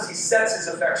Bible says He sets His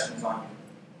affections on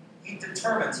you. He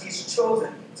determines. He's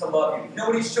chosen to love you. You know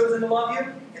what He's chosen to love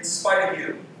you? In spite of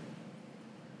you.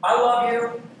 I love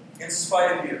you in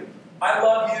spite of you. I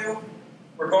love you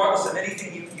regardless of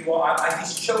anything you are.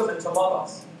 He's chosen to love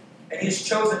us. And He's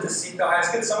chosen to seek the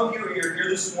highest good. Some of you are here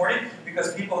this morning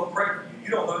because people have prayed for you. You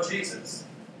don't know Jesus.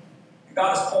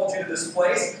 God has called you to this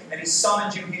place, and He's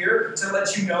summoned you here to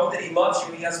let you know that He loves you,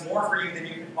 and He has more for you than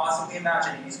you can possibly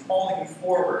imagine. And He's calling you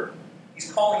forward.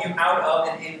 He's calling you out of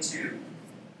and into.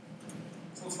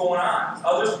 That's what's going on.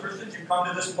 Others, Christians, you come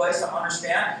to this place to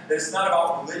understand that it's not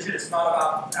about religion, it's not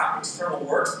about external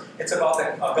works. It's about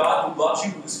a God who loves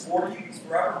you, who is for you, He's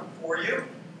forever for you.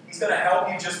 He's going to help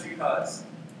you just because.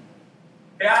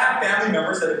 Okay, I have family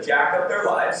members that have jacked up their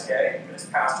lives, okay? Even as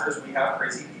pastors, we have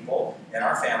crazy people in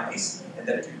our families and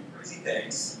that do crazy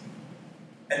things.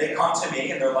 And they come to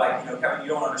me and they're like, Kevin, you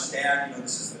don't understand,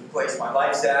 this is the place my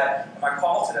life's at. And my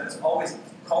call to them is always,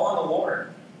 call on the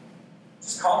Lord.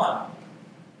 Just call on Him.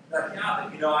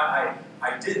 They're like,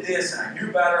 I did this and I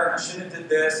knew better and I shouldn't have did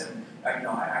this and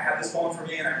I had this going for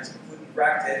me and I just completely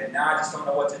wrecked it and now I just don't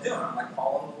know what to do. And I'm like,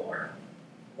 call on the Lord.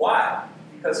 Why?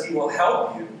 Because He will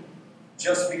help you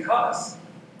just because.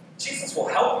 Jesus will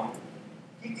help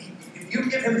you. If you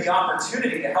give Him the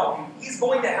opportunity to help you, He's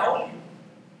going to help you.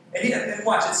 And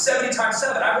watch, it's 70 times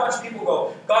 7. I've watched people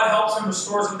go, God helps them,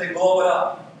 restores them, they blow it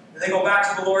up. And they go back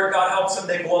to the Lord, God helps them,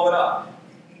 they blow it up.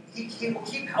 He will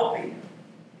keep helping you.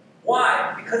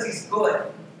 Why? Because He's good.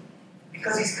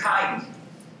 Because He's kind.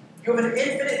 You have an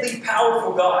infinitely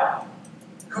powerful God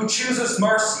who chooses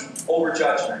mercy over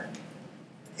judgment.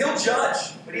 He'll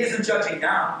judge, but He isn't judging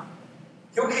now.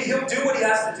 He'll do what He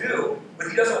has to do, but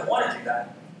He doesn't want to do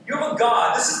that. You have a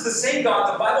God, this is the same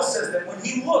God, the Bible says that when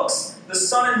He looks, the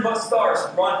sun and stars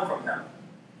run from Him.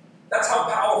 That's how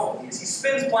powerful He is. He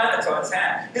spins planets on his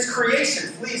hand. His creation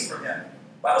flees from him.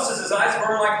 The Bible says his eyes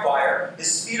burn like fire.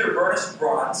 His feet are burnished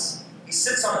bronze. He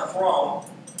sits on a throne.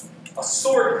 A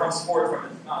sword comes forth from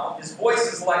his mouth. His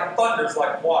voice is like thunders,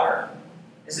 like water.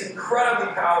 Is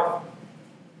incredibly powerful,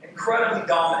 incredibly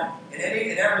dominant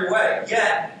in every way.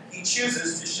 Yet, he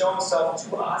chooses to show himself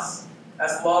to us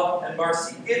as love and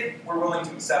mercy, if we're willing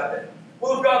to accept it.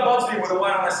 Well, if God loves me, well, then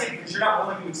why don't I see it? Because you're not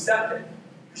willing to accept it.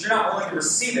 Because you're not willing to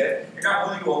receive it. You're not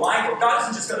willing to align to it. God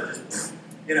isn't just going to just,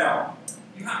 you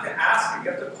have to ask Him.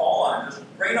 You have to call on Him. Just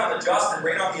rain on the just and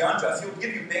rain on the unjust. He'll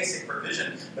give you basic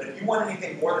provision. But if you want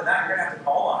anything more than that, you're going to have to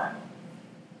call on Him.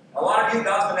 A lot of you,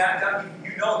 God's been at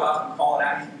you. You know God's been calling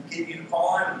at you. He's been getting you to call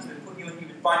on Him. He's been putting you in. You've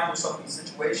been finding yourself in these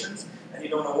situations, and you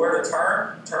don't know where to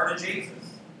turn. Turn to Jesus.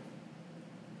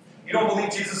 You don't believe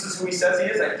Jesus is who He says He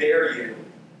is? I dare you.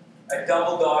 I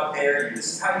double dog dare you.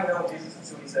 This is how you know Jesus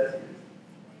is who He says He is.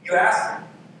 You ask Him,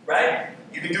 right?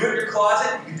 You can do it in your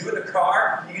closet. You can do it in the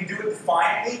car. You can do it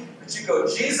defiantly. But you go,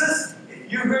 Jesus,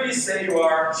 if you're who you say you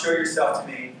are, show yourself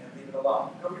to me and leave it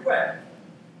alone. Go your way.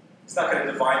 It's not going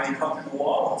to divinely come through the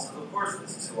wall. So of course,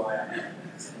 this is who I am.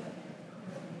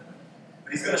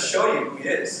 But He's going to show you who He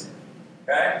is.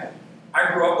 Okay?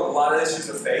 I grew up with a lot of issues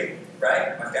of faith,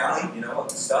 right? My family,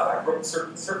 stuff. I grew up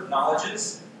with certain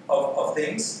knowledges of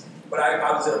things. But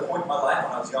I was at a point in my life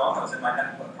when I was young. I was in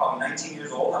probably 19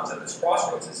 years old. I was at this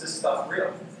crossroads. Is this stuff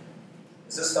real?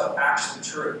 Is this stuff actually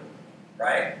true?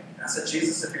 Right? And I said,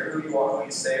 Jesus, if you're who you are, who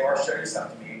you say you are, show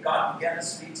yourself to me. And God began to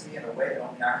speak to me in a way that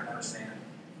only I can understand.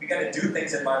 He began to do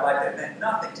things in my life that meant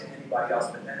nothing to anybody else,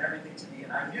 but meant everything to me.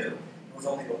 And I knew it was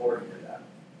only the Lord who did that.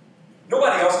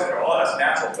 Nobody else could go, oh, that's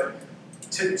natural.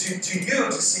 But to you,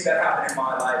 to see that happen in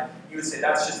my life, you would say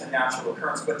that's just a natural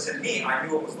occurrence. But to me, I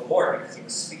knew it was the Lord because He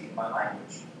was speaking my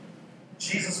language.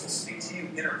 Jesus will speak to you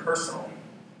interpersonally.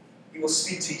 He will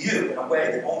speak to you in a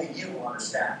way that only you will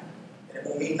understand. And it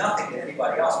will mean nothing to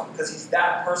anybody else because He's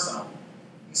that personal.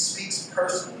 He speaks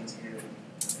personally to you.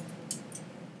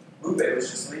 Lupe was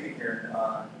just leaving here, and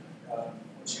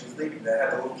when she was leaving, they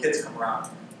had the little kids come around.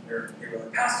 They were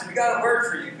like, Pastor, we got a word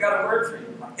for you. We got a word for you.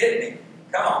 I'm like, hit me.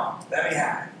 Come on. Let me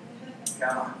have it.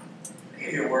 Come on. I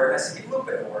give you a word. I said, give Lupe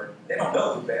a word. They don't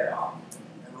know Lupe at all.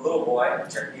 And the little boy,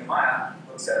 Nehemiah,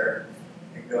 looks at her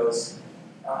and goes,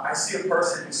 I see a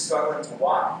person who's struggling to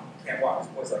walk. Can't walk.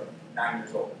 This boy's like 9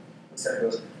 years old. Looks at her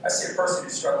and goes, I see a person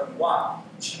who's struggling to walk.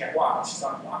 She can't walk. She's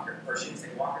on a walker. Or she didn't say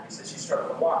walker. He said she's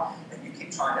struggling to walk. And you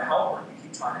keep trying to help her. You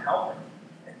keep trying to help her.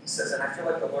 And he says, and I feel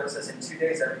like the Lord says in 2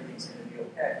 days everything's going to be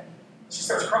okay. She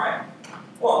starts crying.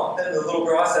 Well, then the little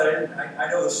girl, I said,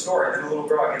 I know the story. Then the little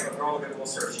girl, I gave the girl a little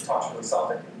story. She talks really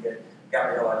soft. I couldn't get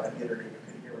Gabriella. I couldn't get her to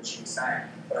couldn't hear what she was saying.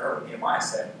 But I heard what Nehemiah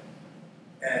said.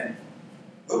 And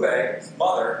Lupe, his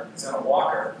mother, is in a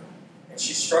walker. And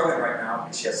she's struggling right now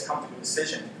because she has to come to a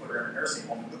decision to put her in a nursing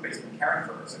home. And Lupe's been caring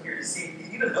for her. So here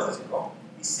he doesn't know this girl.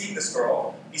 He's seeing this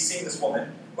girl. He's seeing this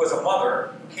woman who has a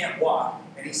mother who can't walk.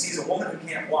 And he sees a woman who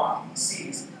can't walk. He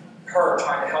sees her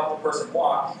trying to help the person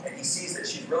walk, and he sees that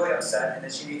she's really upset and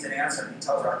that she needs an answer, and he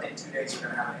tells her, I think 2 days you're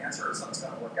going to have an answer or something's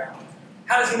going to work out.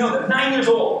 How does he know that? 9 years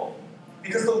old.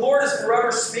 Because the Lord is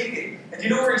forever speaking. And do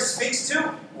you know where He speaks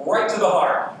to? Right to the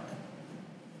heart.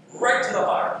 Right to the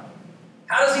heart.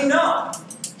 How does He know?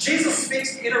 Jesus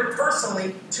speaks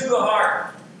interpersonally to the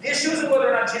heart. The issue isn't whether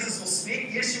or not Jesus will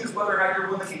speak. The issue is whether or not you're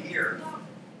willing to hear.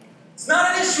 It's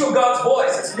not an issue of God's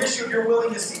voice. It's an issue of your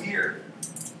willingness to hear.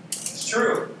 It's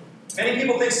true. Many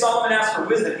people think Solomon asked for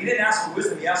wisdom. He didn't ask for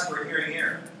wisdom. He asked for a hearing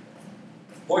ear.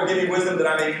 Lord, give me wisdom that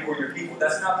I may be for your people.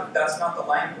 That's not the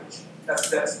language. That's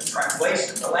the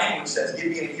translation. The language says,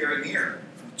 give me a hearing ear.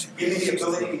 Give me the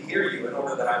ability to hear you in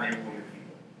order that I may be for your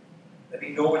people. Let me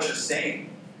know what you're saying.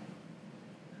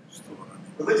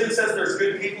 Religion says there's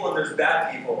good people and there's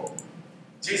bad people.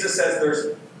 Jesus says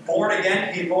there's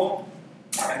born-again people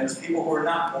and there's people who are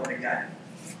not born again.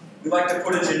 We like to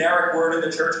put a generic word in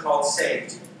the church called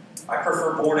saved. I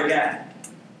prefer born again.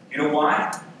 You know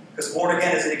why? Because born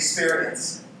again is an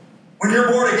experience. When you're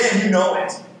born again, you know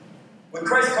it. When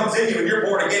Christ comes in you and you're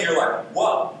born again, you're like,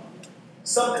 whoa,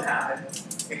 something happened.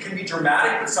 It can be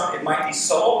dramatic, but it might be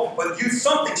subtle, but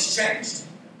something's changed.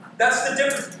 That's the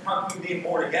difference between being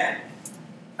born again.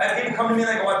 I have people come to me and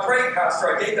they go, I prayed,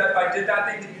 Pastor, I did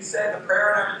that thing that you said, the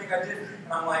prayer and everything I did.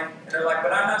 And they're like,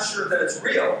 but I'm not sure that it's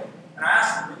real. And I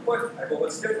ask them, what? I go,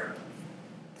 what's different?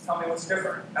 Tell me what's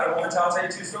different. Out of one time, I'll tell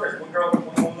you 2 stories. One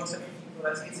woman looks at me,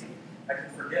 well, that's easy. I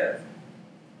can forgive.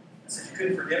 I said, you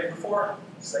couldn't forgive before?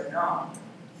 She's like, no.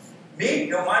 Me? You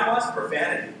know, mine was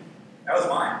profanity. That was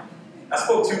mine. I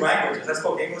spoke 2 languages. I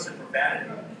spoke English and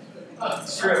profanity.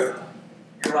 It's true.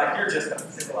 You're like, you're just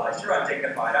uncivilized. You're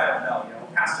undignified. I don't know.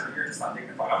 Pastor, you're it's not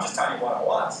dignified. I'm just telling you what I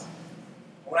was.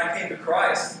 When I came to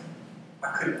Christ,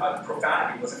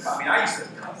 profanity wasn't. I mean, I used to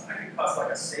cuss. I could cuss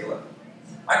like a sailor.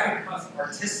 I could cuss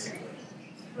artistically.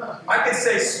 I could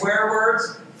say swear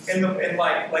words in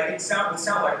like it would sound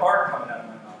like art coming out of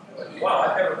my mouth. Like, wow,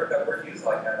 I've never heard that word used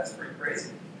like that. That's pretty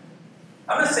crazy.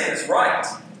 I'm not saying it's right.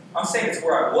 I'm saying it's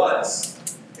where I was.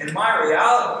 In my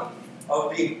reality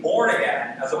of being born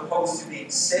again, as opposed to being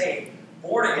saved,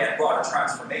 born again brought a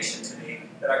transformation to me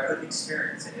that I couldn't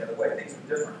experience any other way. Things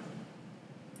were different.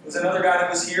 There was another guy that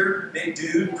was here, big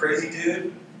dude, crazy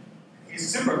dude. He's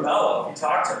super mellow. If you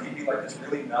talk to him, he'd be like this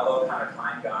really mellow, kind of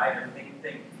kind guy and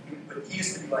everything. But he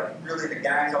used to be like really into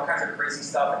gangs, all kinds of crazy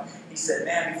stuff. And he said,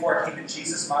 man, before I came to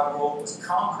Jesus, my world was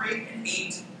concrete and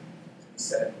heat.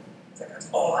 So he said, that's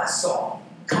all I saw,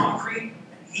 concrete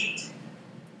and heat.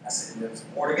 I said, it was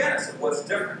born again. I said, what's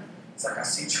different? It's like I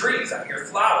see trees, I hear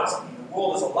flowers. I mean, the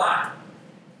world is alive.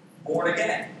 Born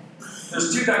again.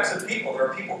 There's two types of people. There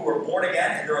are people who are born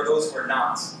again, and there are those who are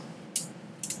not.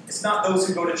 It's not those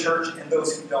who go to church and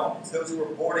those who don't. It's those who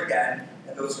are born again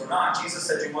and those who are not. Jesus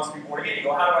said you must be born again. You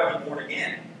go, how do I be born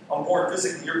again? I'm born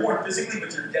physically. You're born physically,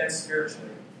 but you're dead spiritually.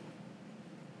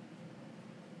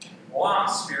 Well, I'm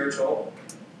spiritual.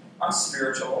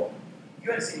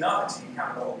 You ain't see nothing until you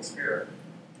encounter the Holy Spirit.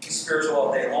 You're spiritual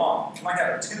all day long. You might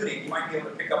have a tuning. You might be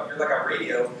able to pick up, you're like a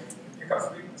radio, you can pick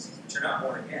up frequencies, but you're not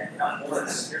born again. You're not born in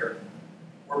the Spirit.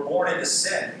 We're born into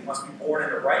sin. We must be born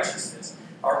into righteousness.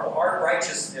 Our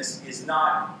righteousness is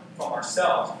not from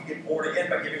ourselves. We get born again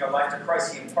by giving our life to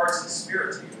Christ. He imparts His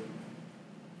Spirit to you.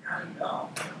 How do you know?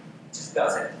 He just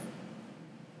does it.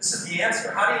 This is the answer.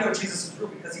 How do you know Jesus is real?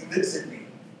 Because He lives in me.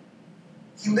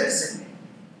 He lives in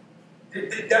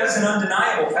me. That is an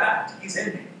undeniable fact. He's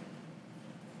in me.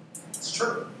 It's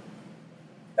true.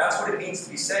 That's what it means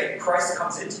to be saved. Christ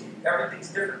comes into you. Everything's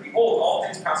different. Behold, all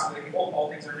things pass away. Behold,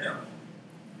 all things are new.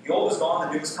 The old is gone,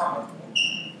 the new is coming.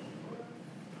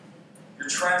 You're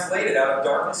translated out of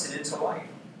darkness and into light.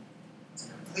 It's a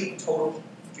complete, total,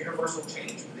 universal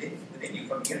change within you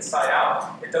from the inside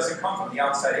out. It doesn't come from the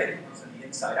outside in. It comes from the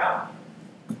inside out.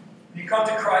 When you come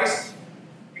to Christ,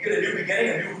 you get a new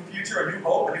beginning, a new future, a new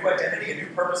hope, a new identity, a new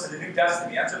purpose, and a new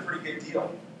destiny. That's a pretty big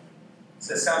deal.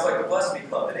 So it sounds like a Bless Me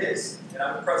Club. It is. And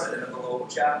I'm the president of the local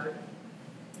chapter.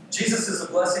 Jesus is a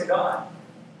blessing God.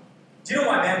 Do you know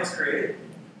why man was created?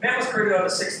 Man was created on the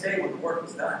sixth day when the work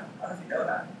was done. I don't know if you know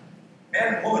that.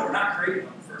 Man and woman were not created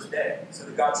on the first day. So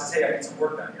that God says, hey, I need some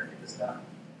work done here. Get this done.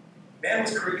 Man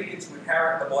was created to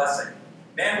inherit the blessing.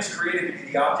 Man was created to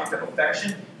be the object of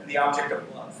affection and the object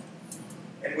of love.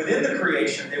 And within the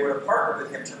creation, they were to partner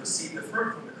with Him to receive the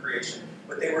fruit from the creation.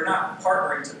 But they were not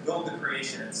partnering to build the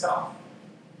creation itself.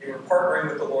 They were partnering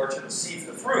with the Lord to receive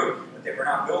the fruit, but they were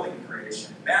not building the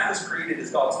creation. Man was created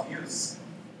as God's muse.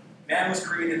 Man was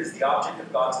created as the object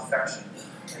of God's affection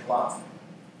and love.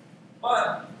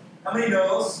 But how many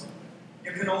knows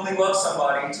you can only love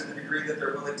somebody to the degree that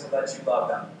they're willing to let you love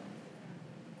them?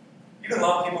 You can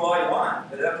love people all you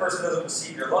want, but if that person doesn't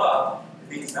receive your love,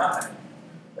 it means nothing.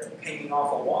 Like painting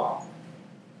off a wall.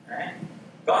 Right?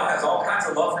 God has all kinds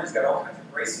of love for you. He's got all kinds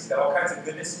of grace. He's got all kinds of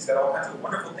goodness. He's got all kinds of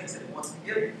wonderful things that He wants to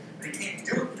give you. But He can't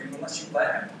do it for you unless you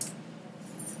let Him.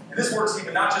 And this works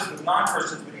even not just with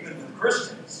non-Christians, but even with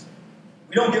Christians.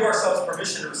 We don't give ourselves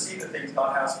permission to receive the things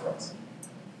God has for us.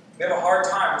 We have a hard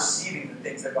time receiving the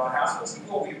things that God has for us. Even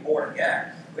though we're born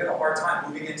again, we have a hard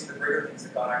time moving into the greater things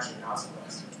that God actually has for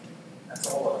us. That's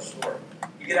a whole other story.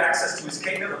 You get access to His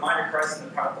kingdom, the mind of Christ,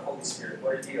 and the power of the Holy Spirit.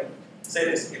 What a deal. Say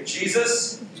this. If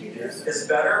Jesus is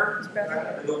better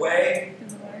than the way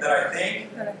that I think,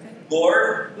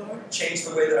 Lord, change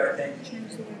the way that I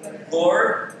think.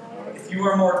 Lord, if You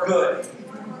are more good,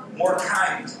 more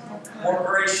kind, more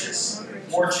gracious,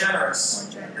 more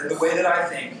generous than the way that I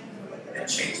think, then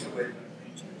change the way that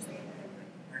I think.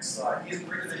 Next slide. He is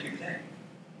bigger than you think.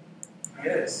 He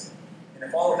is. And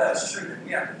if all of that is true, then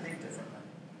we have to think differently.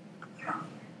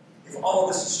 If all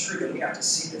of this is true, then we have to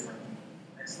see differently.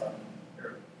 Next slide.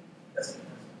 That's it.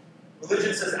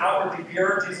 Religion says outwardly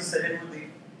pure. Jesus said inwardly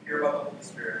pure about the Holy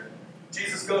Spirit.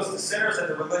 Jesus goes to sinners and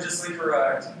the religiously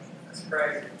correct. That's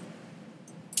crazy.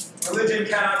 Religion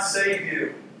cannot save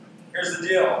you. Here's the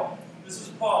deal. This is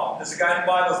Paul. There's a guy in the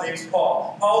Bible, his name's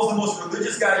Paul. Paul was the most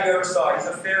religious guy you ever saw. He's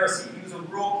a Pharisee. He was a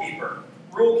rule keeper.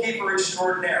 Rule keeper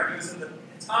extraordinaire. He was in the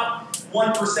top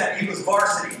 1%. He was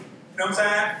varsity. You know what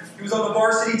I'm saying? He was on the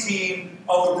varsity team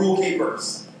of the rule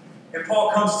keepers. And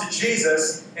Paul comes to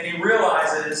Jesus and he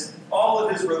realizes all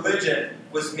of his religion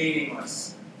was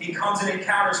meaningless. He comes and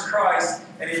encounters Christ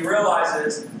and he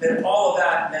realizes that all of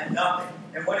that meant nothing.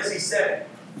 And what does he say?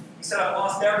 He said, I've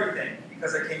lost everything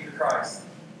because I came to Christ.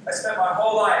 I spent my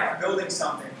whole life building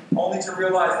something only to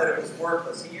realize that it was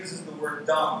worthless. He uses the word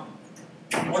dung.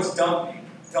 What's dung mean?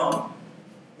 Dung.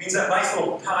 It means that nice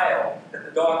little pile that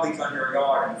the dog leaves on your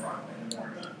yard in front of you in the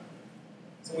morning.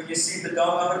 So when you see the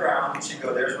dung on the ground, you should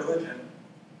go, there's religion.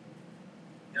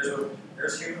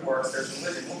 There's human works, there's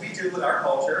religion. What we do with our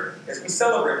culture is we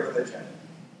celebrate religion.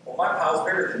 Well, my pile's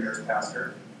bigger than yours,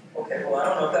 Pastor. Okay, well, I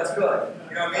don't know if that's good.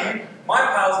 You know what I mean? My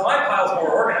pile's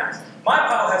more organized. My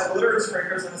pile has glitter and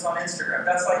sprinklers and it's on Instagram.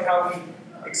 That's like how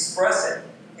we express it.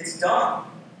 It's dumb.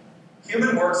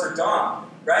 Human works are dumb,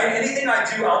 right? Anything I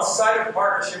do outside of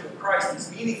partnership with Christ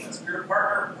is meaningless. We're to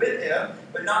partner with Him,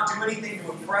 but not do anything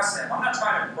to impress Him. I'm not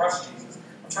trying to impress Jesus.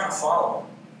 I'm trying to follow Him.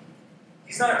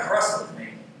 He's not impressed with me.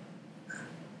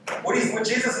 What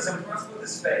Jesus is impressed with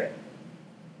is faith.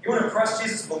 You want to impress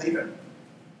Jesus? Believe it.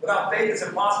 Without faith, it's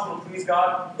impossible to please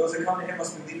God. Those that come to Him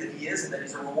must believe that He is and that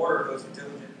He's a rewarder of those who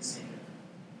diligently seek Him.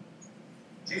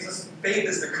 Jesus' faith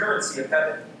is the currency of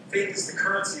heaven. Faith is the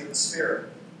currency of the Spirit.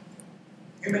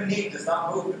 Human need does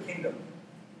not move the kingdom.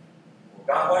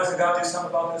 Why doesn't God do something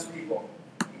about those people?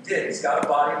 He did. He's got a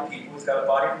body of people. He's got a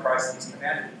body of Christ, and He's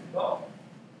commanded them to go.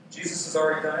 Jesus has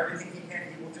already done everything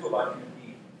He will do about human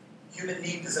need. Human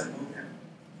need doesn't move Him.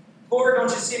 Lord, don't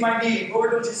you see my need?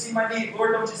 Lord, don't you see my need?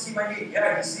 Lord, don't you see my need?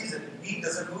 Yeah, He sees it. The need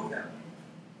doesn't move Him.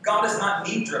 God is not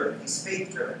need-driven. He's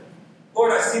faith-driven.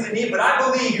 Lord, I see the need, but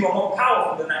I believe You are more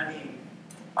powerful than that need.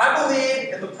 I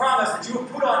believe in the promise that You have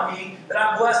put on me, that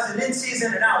I'm blessed and in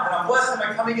season and out, that I'm blessed in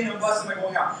my coming in and blessed in my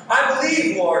going out. I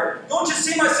believe, Lord. Don't You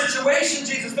see my situation,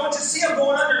 Jesus? Don't You see I'm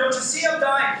going under? Don't You see I'm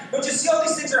dying? Don't You see all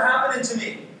these things are happening to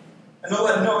me? And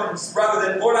rather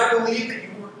than, Lord, I believe that You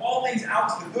work all things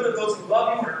out to the good of those who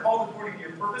love You and are called according to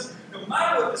Your purpose. No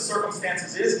matter what the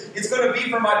circumstances is, it's going to be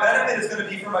for my benefit, it's going to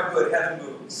be for my good. Heaven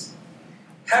moves.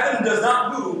 Heaven does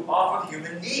not move off of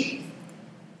human need.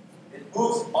 It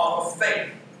moves off of faith.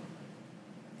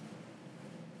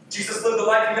 Jesus lived the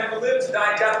life He never lived. To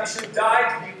die death we should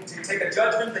die, to take a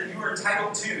judgment that you were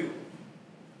entitled to.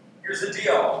 Here's the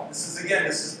deal. This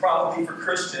is probably for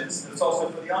Christians, but it's also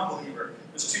for the unbeliever.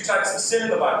 There's two types of sin in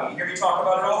the Bible. You hear me talk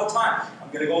about it all the time.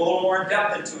 I'm going to go a little more in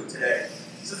depth into it today.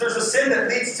 So there's a sin that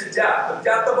leads to death. The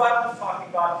death the Bible is talking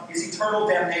about is eternal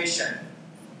damnation.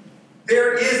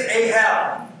 There is a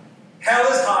hell. Hell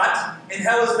is hot, and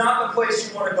hell is not the place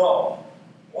you want to go.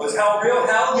 Well, is hell real?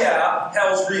 Hell, yeah.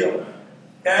 Hell's real.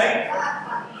 Okay?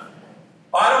 I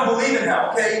don't believe in hell.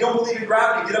 Okay? You don't believe in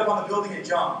gravity, get up on the building and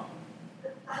jump.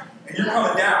 And you're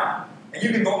coming down. And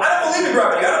you can go, I don't believe in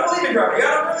gravity. I don't believe in gravity.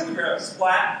 I don't believe in gravity.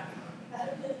 Splat.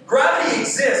 Gravity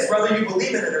exists whether you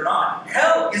believe in it or not.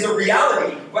 Hell is a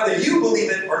reality whether you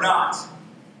believe it or not.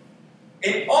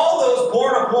 And all those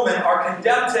born of woman are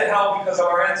condemned to hell because of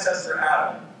our ancestor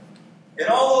Adam. And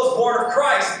all those born of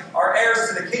Christ are heirs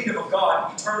to the kingdom of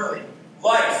God eternally.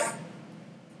 Life.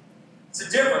 It's a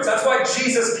difference. That's why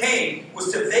Jesus came,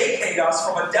 was to vacate us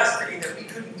from a destiny that we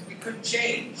couldn't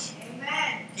change.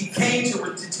 Amen. He came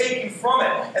to take you from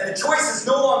it. And the choice is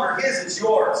no longer His, it's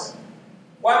yours.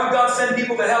 Why would God send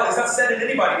people to hell? He's not sending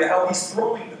anybody to hell. He's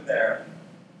throwing them there.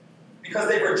 Because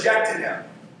they rejected Him.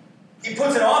 He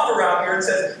puts an offer out here and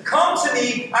says, come to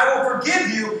me, I will forgive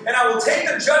you, and I will take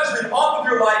the judgment off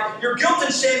of your life. Your guilt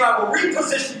and shame, I will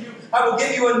reposition you. I will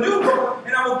give you a new birth,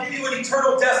 and I will give you an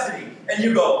eternal destiny. And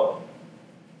you go,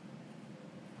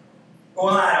 well,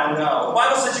 I don't know. The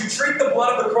Bible says you treat the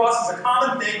blood of the cross as a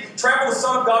common thing, trample the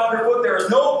Son of God underfoot. There is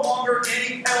no longer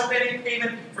any penalty, any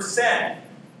payment for sin.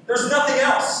 There's nothing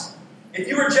else. If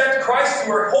you reject Christ,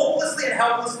 you are hopelessly and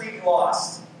helplessly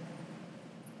lost.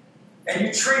 And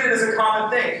you treat it as a common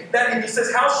thing. And He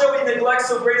says, how shall we neglect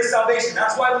so great a salvation?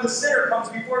 That's why when the sinner comes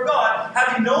before God,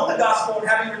 having known the gospel and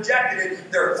having rejected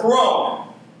it, they're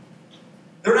thrown.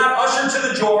 They're not ushered to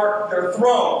the door, they're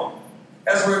thrown.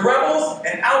 As rebels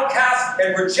and outcasts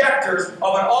and rejectors of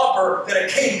an offer that a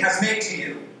king has made to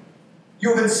you.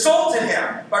 You have insulted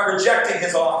Him by rejecting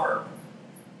His offer.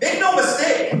 Make no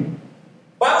mistake. The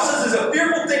Bible says it's a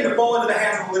fearful thing to fall into the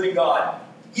hands of the living God.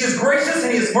 He is gracious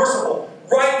and He is merciful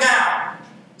right now.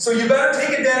 So you better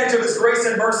take advantage of His grace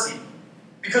and mercy.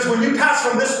 Because when you pass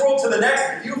from this world to the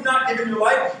next, if you have not given your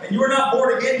life and you are not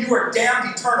born again, you are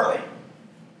damned eternally.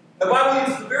 The Bible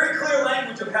uses a very clear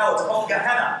language of hell. It's called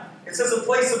Gehenna. It says a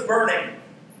place of burning.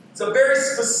 It's a very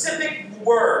specific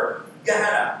word,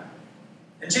 Gehenna.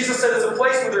 And Jesus said it's a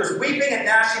place where there's weeping and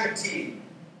gnashing of teeth.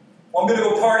 Well, I'm going to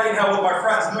go party in hell with my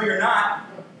friends. No, you're not.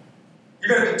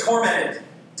 You're going to be tormented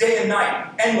day and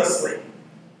night, endlessly.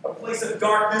 A place of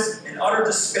darkness and utter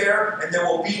despair, and there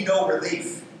will be no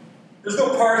relief. There's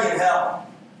no party in hell.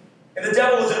 And the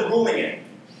devil isn't ruling it.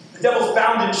 The devil's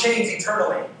bound in chains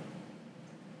eternally.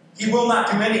 He will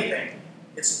not do anything.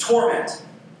 It's torment.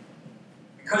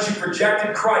 Because you've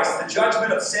rejected Christ, the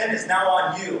judgment of sin is now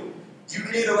on you. You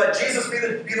can either let Jesus be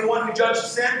the one who judged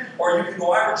sin, or you can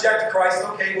go, I reject Christ.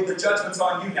 Okay, well, the judgment's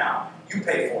on you now. You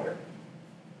pay for it.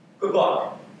 Good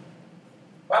luck.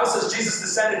 The Bible says Jesus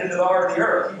descended into the heart of the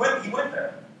earth. He went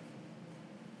there.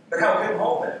 But hell couldn't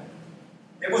hold him.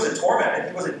 It wasn't tormented.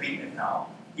 He wasn't beaten in hell.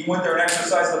 He went there and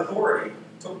exercised authority,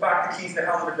 took back the keys to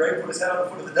hell and the grave, put his head on the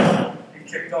foot of the devil, and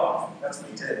kicked off. That's what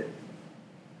he did.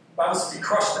 The Bible says he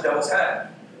crushed the devil's head.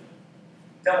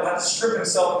 The devil had to strip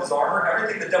himself of his armor,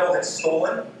 everything the devil had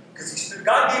stolen, because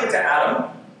God gave it to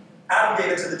Adam. Adam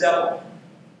gave it to the devil.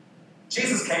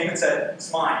 Jesus came and said,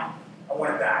 it's mine. I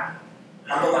want it back.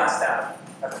 I'm the last Adam.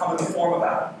 I've come in the form of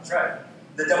Adam. That's right.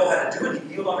 The devil had to do it. He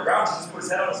kneeled on the ground. Jesus put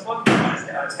his head on his foot, on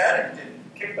his head, and he did.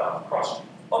 Kicked off, crushed him.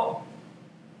 Oh.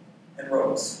 And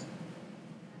rose.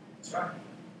 That's right.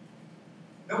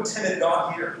 No timid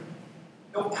God here.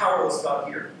 No powerless God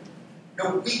here.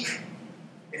 No weak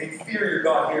and inferior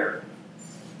God here.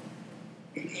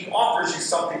 He offers you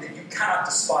something that you cannot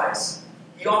despise.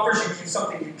 He offers you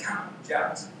something you cannot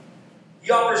reject.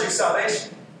 He offers you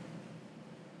salvation.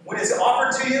 When it's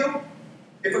offered to you,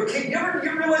 if a king,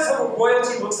 you realize how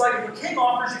royalty looks like? If a king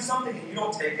offers you something and you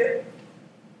don't take it,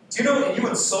 do you know that you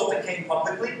insult a king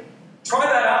publicly? Try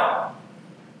that out.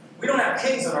 We don't have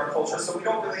kings in our culture, so we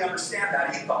don't really understand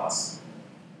that ethos.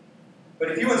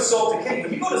 But if you insult a king,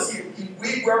 when you go to see,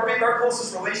 our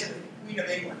closest relation is the Queen of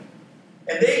England.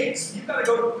 And you've got to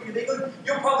go to the Queen of England,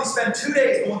 you'll probably spend 2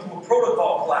 days going through a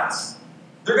protocol class.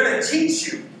 They're going to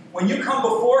teach you. When you come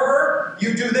before her,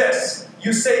 you do this.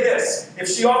 You say this. If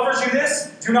she offers you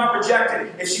this, do not reject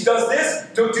it. If she does this,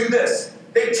 don't do this.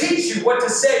 They teach you what to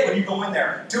say when you go in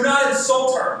there. Do not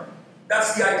insult her.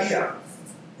 That's the idea.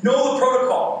 Know the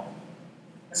protocol.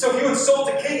 And so if you insult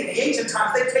a king in the ancient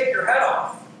times, they take your head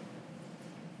off.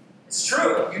 It's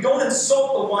true. You don't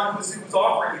insult the one who's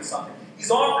offering you something. He's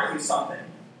offering you something.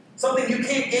 Something you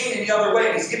can't gain any other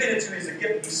way. He's giving it to you as a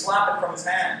gift. You slap it from his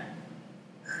hand.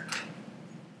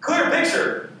 Clear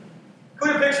picture.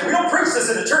 Clear picture. We don't preach this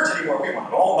in the church anymore. We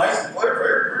want it all nice and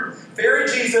clear. Fairy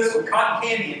Jesus with cotton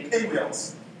candy and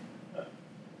pinwheels.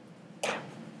 The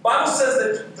Bible says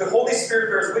that the Holy Spirit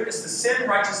bears witness to sin,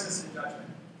 righteousness, and judgment.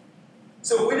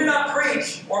 So if we do not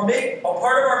preach or make a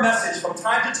part of our message from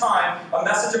time to time a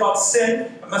message about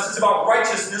sin, a message about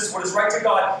righteousness, what is right to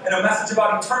God, and a message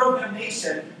about eternal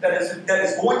damnation that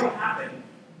is going to happen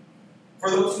for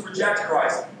those who reject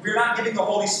Christ, we're not giving the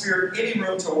Holy Spirit any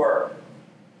room to work.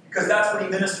 Because that's what he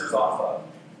ministers off of.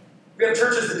 We have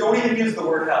churches that don't even use the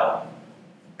word hell.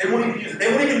 They won't even use it.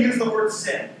 They won't even use the word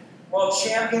sin. We're all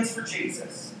champions for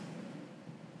Jesus.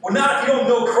 Well, not if you don't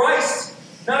know Christ.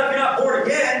 Not if you're not born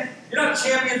again. You're not a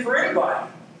champion for anybody.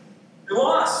 You're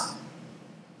lost.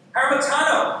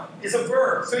 Harmatano is a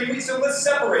verb. So let's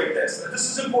separate this.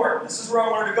 This is important. This is where I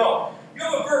wanted to go. You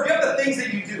have a verb. You have the things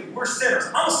that you do. We're sinners.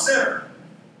 I'm a sinner.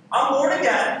 I'm born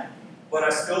again, but I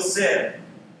still sin.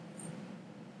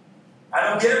 I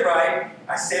don't get it right.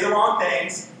 I say the wrong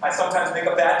things. I sometimes make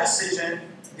a bad decision.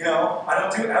 I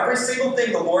don't do every single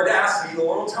thing the Lord asks me. The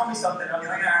Lord will tell me something. I'll be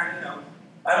like, I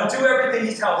don't do everything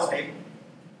he tells me.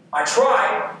 I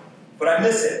try, but I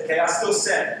miss it. Okay, I still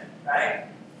sin, right?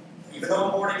 Even though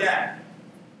I'm born again.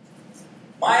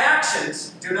 My actions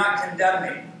do not condemn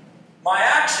me. My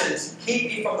actions keep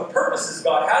me from the purposes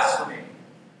God has for me.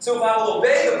 So if I will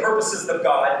obey the purposes of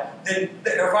God, or if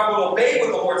I will obey what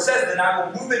the Lord says, then I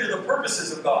will move into the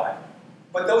purposes of God.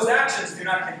 But those actions do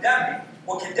not condemn me.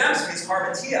 What condemns me is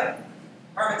harmatia.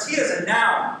 Harmatia is a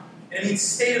noun, and it means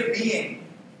state of being.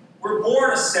 We're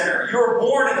born a sinner. You were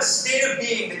born in a state of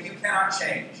being that you cannot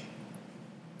change.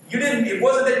 It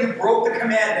wasn't that you broke the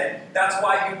commandment. That's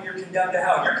why you're condemned to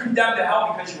hell. You're condemned to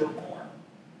hell because you were born.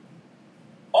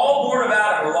 All born of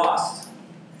Adam are lost.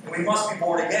 And we must be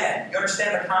born again. You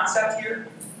understand the concept here?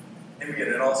 And we get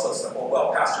it also simple.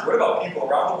 Well, Pastor, what about people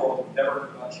around the world who've never heard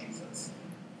about Jesus?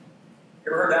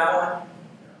 You ever heard that one?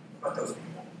 What about those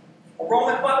people? Well,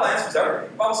 the Bible answers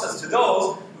everything. The Bible says to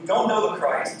those who don't know the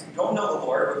Christ, who don't know the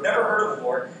Lord, who have never heard of the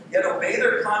Lord, yet obey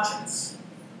their conscience.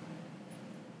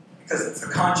 Because it's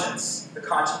the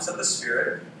conscience of the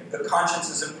Spirit. If the conscience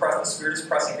is impressed, the Spirit is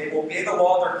pressing, they will obey the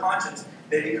law of their conscience.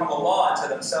 They become a law unto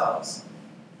themselves.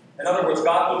 In other words,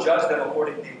 God will judge them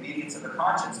according to the obedience of the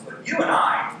conscience. But you and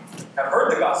I have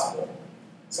heard the gospel,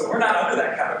 so we're not under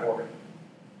that category.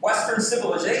 Western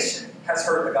civilization has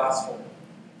heard the gospel.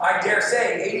 I dare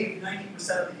say 80 to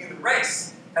 90% of the human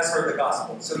race has heard the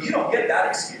gospel. So you don't get that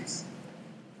excuse.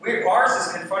 Ours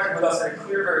is confronted with us in a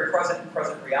clear, very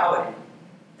present reality.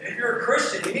 And if you're a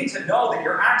Christian, you need to know that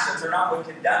your actions are not what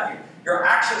condemn you. Your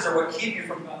actions are what keep you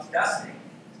from God's destiny.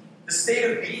 The state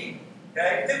of being.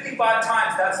 Okay? 55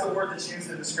 times that's the word that's used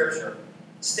in the scripture.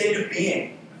 State of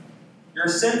being. You're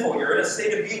sinful. You're in a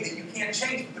state of being that you can't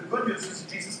change. But the good news is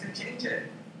Jesus can change it.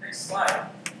 Next slide.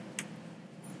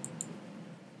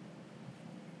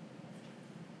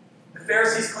 The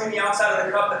Pharisees clean the outside of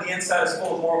the cup, but the inside is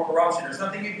full of moral corruption. There's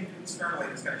nothing you can do externally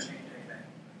that's going to change anything.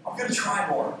 I'm going to try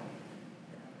more.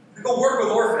 I'm going to go work with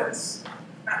orphans.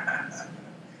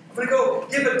 I'm going to go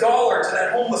give $1 to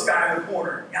that homeless guy in the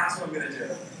corner. Yeah, that's what I'm going to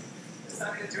do. It's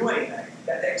not going to do anything.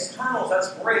 That the externals,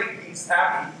 that's great. He's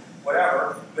happy,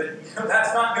 whatever. But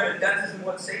that's not going to. That isn't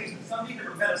what saves you. Some need to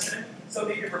repent of sin. Some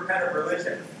need to repent of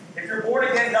religion. If you're born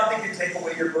again, nothing can take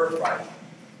away your birthright.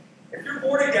 If you're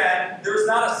born again, there's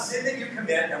not a sin that you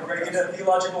commit, and we're going to get into a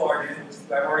theological argument, which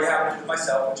I've already had with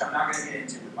myself, which I'm not going to get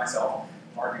into with myself.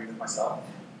 I'm arguing with myself.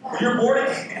 When you're born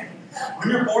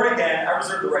again, I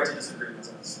reserve the right to disagree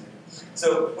with this.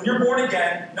 So when you're born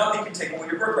again, nothing can take away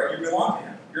your birthright. You belong to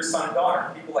Him. You're a son and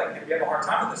daughter. People we have a hard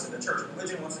time with this in the church.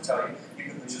 Religion wants to tell you you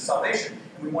can lose your salvation.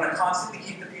 And we want to constantly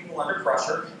keep the people under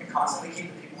pressure and constantly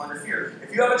keep the people under fear.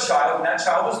 If you have a child and that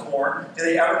child is born, are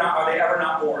they ever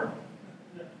not born?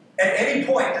 At any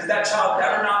point, does that child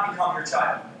ever not become your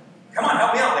child? Come on,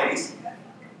 help me out, ladies.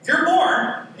 If you're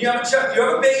born, you have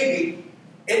a baby,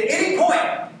 at any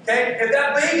point, okay, if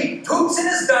that baby poops in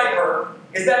his diaper,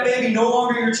 is that baby no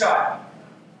longer your child?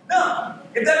 No.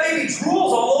 If that baby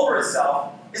drools all over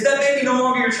itself, is that baby no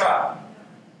longer your child?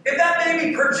 If that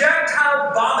baby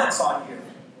projectile vomits on you,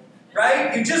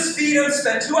 right? You just feed him,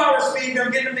 spend 2 hours feeding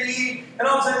him, getting him to eat, and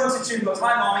all of a sudden he looks at you and goes,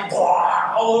 "Hi, mommy,"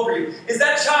 blah, all over you. Is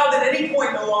that child at any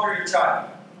point no longer your child?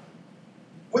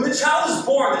 When the child is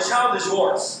born, the child is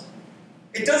yours.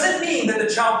 It doesn't mean that the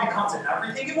child becomes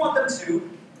everything you want them to.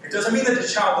 It doesn't mean that the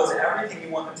child does everything you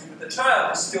want them to, but the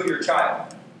child is still your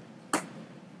child.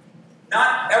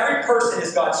 Not every person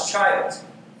is God's child.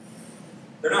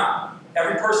 They're not.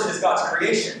 Every person is God's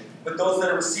creation. But those that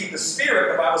have received the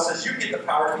Spirit, the Bible says you get the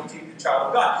power to be the child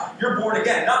of God. You're born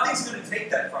again. Nothing's going to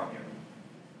take that from you.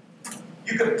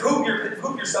 You can poop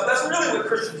yourself. That's really what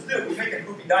Christians do. We make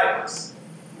poopy diapers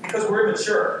because we're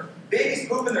immature. Babies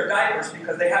poop in their diapers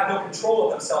because they have no control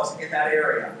of themselves in that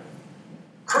area.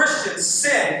 Christians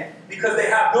sin because they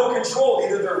have no control.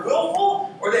 Either they're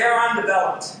willful or they are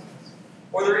undeveloped.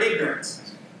 Or they're ignorant.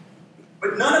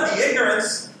 But none of the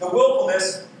ignorance, the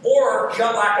willfulness, or the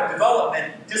lack of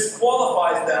development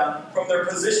disqualifies them from their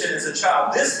position as a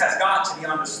child. This has got to be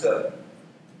understood.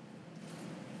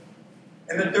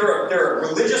 And that there are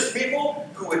religious people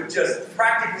who would just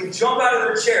practically jump out of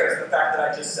their chairs at the fact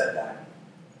that I just said that.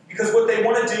 Because what they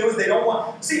want to do is they don't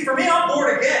want... See, for me, I'm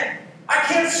born again. I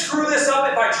can't screw this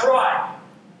up if I try.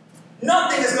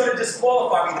 Nothing is going to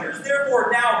disqualify me. There's therefore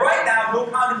now, right now, no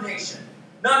condemnation.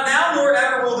 Not now, nor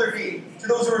ever will there be to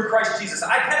those who are in Christ Jesus.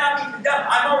 I cannot be condemned.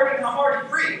 I'm already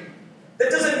free.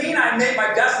 That doesn't mean I made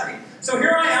my destiny. So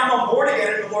here I am, I'm born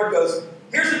again, and the Lord goes,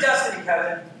 "Here's your destiny,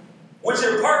 Kevin. I want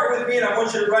you to partner with me, and I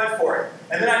want you to run for it."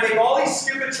 And then I make all these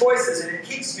stupid choices, and it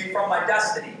keeps me from my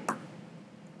destiny.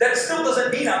 That still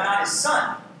doesn't mean I'm not His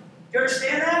son. Do you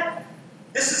understand that?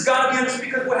 This has got to be understood,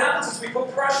 because what happens is we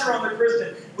put pressure on the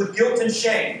Christian with guilt and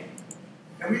shame.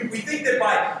 And we think that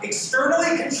by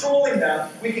externally controlling them,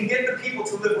 we can get the people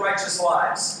to live righteous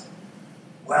lives.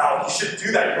 Well, you shouldn't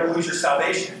do that. You're going to lose your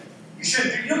salvation. You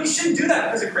shouldn't do that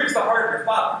because it grieves the heart of your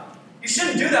Father. You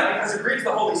shouldn't do that because it grieves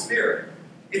the Holy Spirit.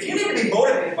 If you need to be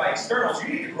motivated by externals, you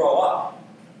need to grow up.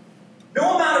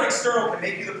 No amount of external can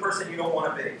make you the person you don't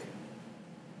want to be.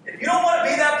 If you don't want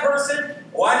to be that person,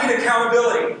 well, I need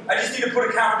accountability. I just need to put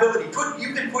accountability.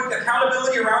 You can put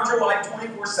accountability around your life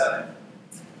 24/7.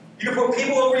 You can put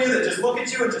people over you that just look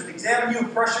at you and just examine you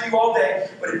and pressure you all day.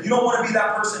 But if you don't want to be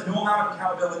that person, no amount of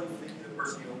accountability will make you the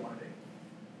person you don't want to be.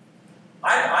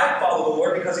 I follow the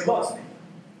Lord because He loves me.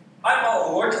 I follow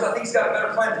the Lord because I think He's got a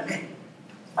better plan than me.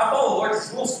 I follow the Lord because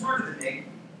He's a little smarter than me.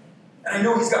 And I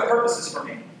know He's got purposes for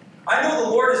me. I know the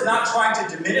Lord is not trying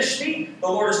to diminish me. The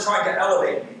Lord is trying to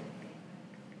elevate me.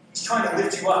 He's trying to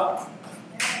lift you up.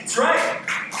 That's right.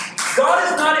 God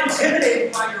is not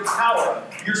intimidated by your power,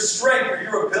 your strength, or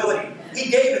your ability. He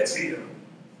gave it to you.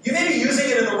 You may be using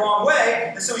it in the wrong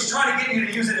way, and so He's trying to get you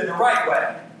to use it in the right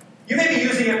way. You may be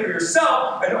using it for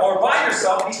yourself or by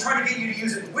yourself, and He's trying to get you to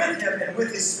use it with Him and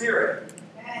with His Spirit.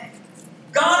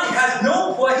 God has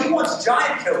no plan. He wants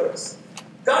giant killers.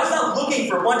 God is not looking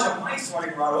for a bunch of mice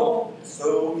running around.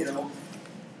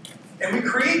 And we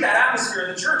create that atmosphere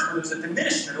in the church where there's a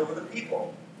diminishment over the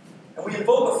people. And we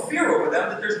invoke a fear over them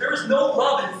that there is no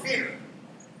love in fear.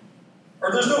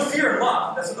 Or there's no fear in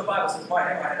love. That's what the Bible says. I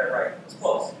had that right. It was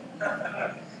close.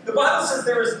 The Bible says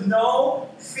there is no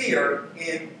fear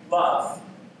in love.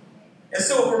 And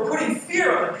so if we're putting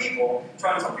fear on the people,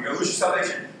 trying to tell them, you're going to lose your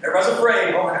salvation. Everybody's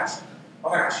afraid. Oh my gosh. Oh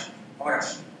my gosh. Oh my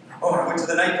gosh. Oh, I went to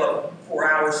the nightclub 4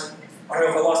 hours. I don't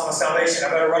know if I lost my salvation.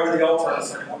 I better run to the altar on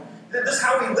Sunday morning. This is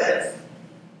how we live.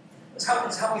 This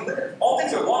is how we live. All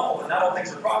things are lawful, but not all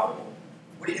things are profitable.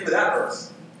 What do you do with that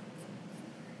verse?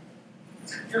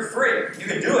 You're free. You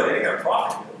can do it. It ain't going to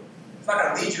profit you. It's not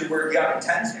going to lead you where God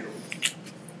intends to.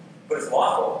 But it's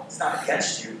lawful. It's not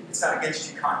against you. It's not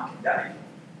against you condemning.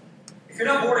 If you're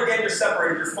not born again, you're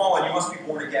separated, you're fallen, you must be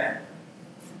born again.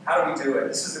 How do we do it?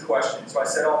 This is the question. So I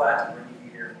said all that to bring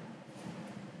you here.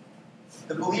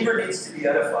 The believer needs to be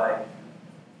edified,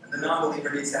 and the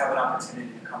non-believer needs to have an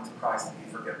opportunity to come to Christ and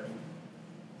be forgiven.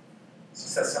 So it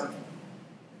says something.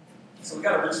 So we've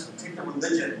got to take the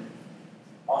religion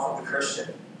off of the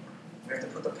Christian. We have to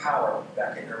put the power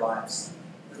back in their lives.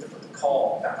 We have to put the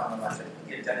call back on their lives. We have to put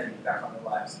the identity back on their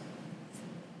lives.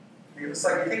 It's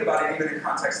like, you think about it even in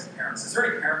context of parents. Is there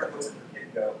any parent that looks at their kid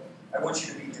and go, I want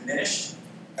you to be diminished.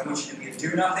 I want you to be a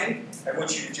do-nothing. I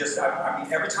want you to just, I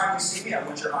mean, every time you see me, I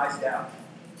want your eyes down.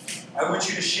 I want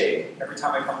you to shake every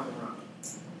time I come in the room.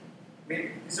 I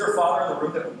mean, is there a father in the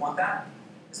room that would want that?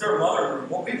 Is there a mother in the room?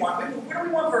 What do we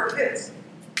want for our kids?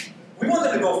 We want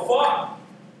them to go far.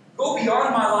 Go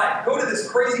beyond my life. Go to this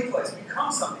crazy place.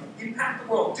 Become something. Impact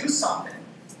the world. Do something.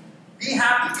 Be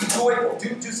happy. Be joyful.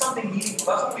 Do something meaningful.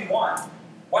 That's what we want.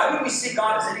 Why would we see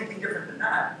God as anything different than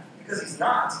that? Because He's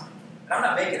not. And I'm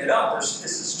not making it up. This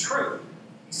is true.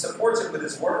 He supports it with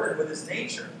His Word and with His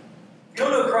nature. If you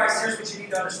don't know Christ, here's what you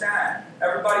need to understand.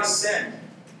 Everybody's sinned.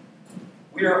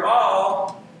 We are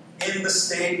all in the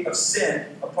state of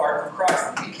sin apart from Christ.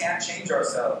 And we can't change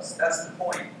ourselves. That's the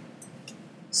point.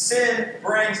 Sin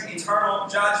brings eternal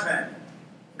judgment.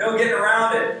 No getting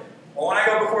around it. Well, when I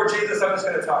go before Jesus, I'm just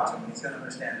going to talk to Him and He's going to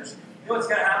understand. You know what's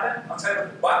going to happen? I'll tell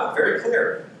you the Bible, very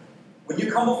clear. When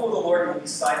you come before the Lord, you will be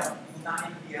silent. You will not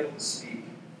even be able to speak.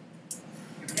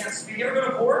 You can't speak. You ever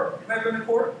go to court? You ever been to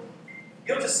court?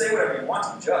 You don't just say whatever you want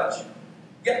to the judge.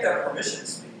 You have to have permission to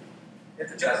speak. If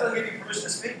the judge doesn't give you permission to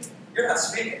speak, you're not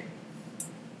speaking.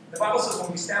 The Bible says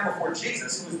when we stand before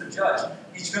Jesus, who is the judge,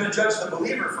 He's going to judge the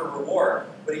believer for reward,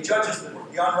 but He judges the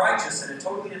unrighteous in a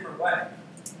totally different way.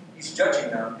 He's judging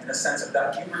them in a sense of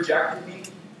that you rejected me,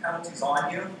 penalty's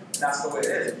on you, and that's the way it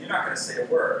is. You're not going to say a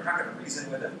word. You're not going to reason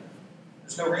with Him.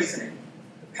 There's no reasoning.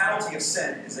 The penalty of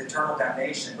sin is eternal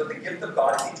damnation, but the gift of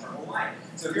God is eternal life.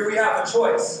 So here we have a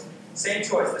choice. Same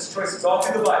choice. This choice is all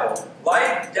through the Bible.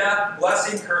 Life, death,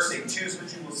 blessing, cursing. Choose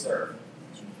which you will serve.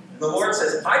 And the Lord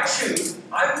says,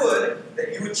 I would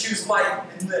that you would choose life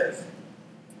and live.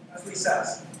 That's what He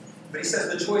says. But He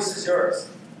says the choice is yours.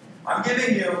 I'm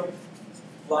giving you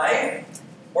life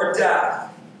or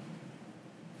death.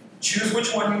 Choose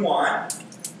which one you want.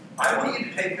 I want you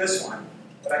to take this one,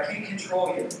 but I can't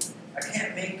control you. I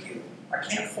can't make you. I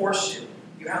can't force you.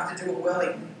 You have to do it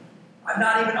willingly. I'm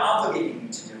not even obligating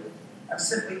you to do it. I'm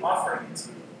simply offering it to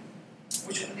you.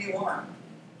 Which one do you want?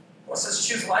 Well, it says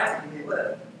choose life and you may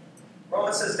live.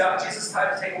 Romans says Jesus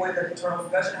died to take away the eternal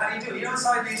possession. How do you do it? You know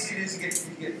how easy it is to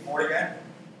get born again?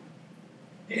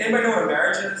 Anybody know what a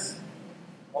marriage is?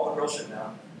 All the girls should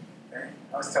know. Okay?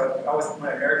 I always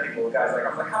when I marry people, the guy's like,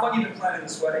 I'm like, how long have you been planning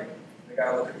this wedding? The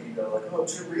guy will look at me and go, like, oh,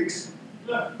 2 weeks.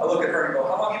 I look at her and go,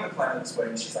 how long have you been planning this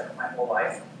wedding? She's like, my whole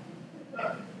life.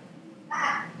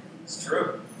 It's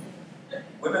true.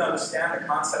 Women understand the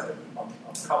concept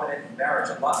of covenant and marriage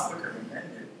a lot quicker than men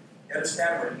do. They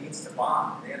understand what it means to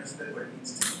bond. They understand what it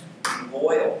means to be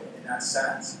loyal in that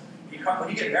sense. When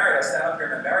you get married, I stand up here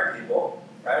and I marry people,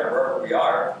 right, or wherever we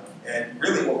are, and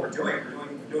really what we're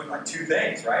doing like 2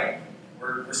 things, right?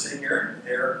 We're sitting here and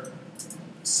they're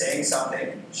saying something,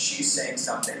 and she's saying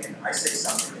something, and I say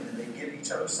something, and then they give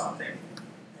each other something,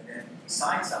 and then we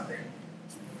sign something,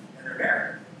 and they're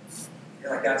married.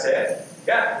 You're like, that's it?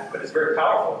 Yeah, but it's very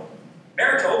powerful.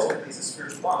 Marriage ultimately is a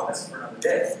spiritual bond, but that's for another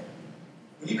day.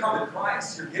 When you come to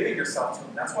Christ, you're giving yourself to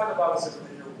Him. That's why the Bible says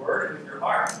with your word and with your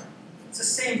heart. It's the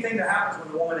same thing that happens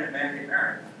when a woman and a man get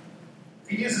married. If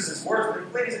he uses his words,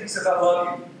 but ladies, and he says, I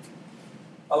love you.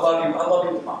 I love you. I love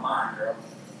you with my mind, girl.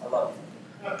 I love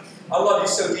you. I love you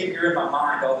so deep you're in my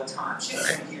mind all the time. She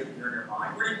doesn't think you're in her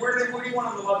mind. Where do you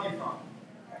want him to love you from?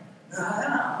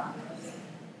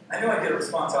 I knew I'd get a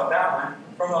response off that one.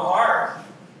 From the heart.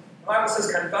 The Bible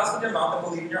says, confess with your mouth and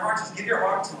believe in your heart. Just give your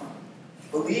heart to Him.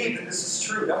 Believe that this is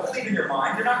true. Don't believe in your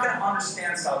mind. You're not going to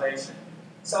understand salvation.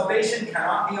 Salvation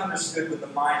cannot be understood with the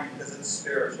mind because it's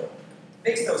spiritual. It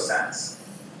makes no sense.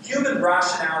 Human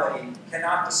rationality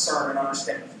cannot discern and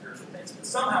understand spiritual things, but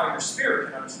somehow your spirit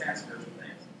can understand spiritual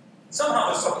things.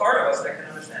 Somehow there's a part of us that can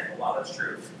understand, oh, wow, that's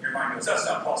true. Your mind goes, that's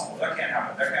not possible. That can't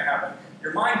happen. That can't happen.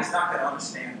 Your mind is not going to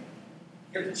understand.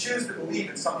 You have to choose to believe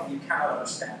in something you cannot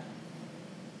understand.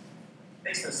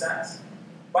 Makes no sense.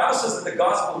 The Bible says that the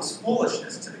gospel is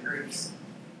foolishness to the Greeks.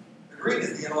 The Greek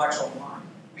is the intellectual mind.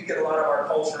 We get a lot of our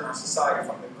culture and our society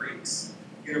from the Greeks.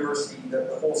 University,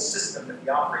 the whole system that we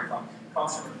operate from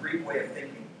comes from a Greek way of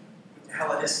thinking,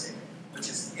 Hellenistic, which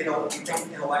is, we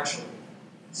think intellectually,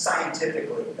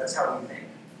 scientifically. That's how we think,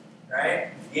 right?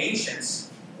 The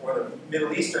ancients, or the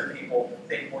Middle Eastern people,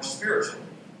 think more spiritually.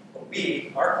 But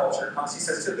we, our culture, comes, he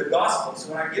says, to the gospel,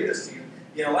 so when I give this to you,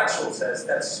 the intellectual says,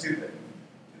 that's stupid.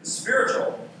 To the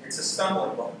spiritual, it's a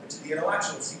stumbling block. But to the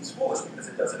intellectual, it seems foolish because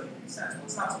it doesn't make any sense. Well,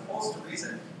 it's not supposed to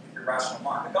reason with your rational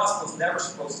mind. The gospel is never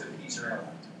supposed to appease your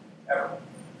intellect, ever.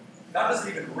 God doesn't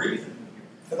even reason with you.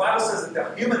 The Bible says that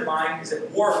the human mind is at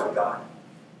war with God.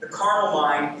 The carnal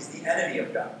mind is the enemy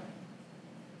of God.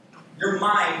 Your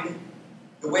mind,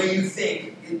 the way you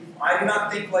think, I do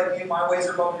not think like you, my ways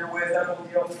are above your ways, that whole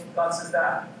deal. God says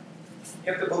that.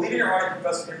 You have to believe in your heart and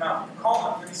confess with your mouth. You call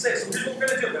him, you're going to say, so here's what we're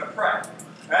going to do. We're going to pray.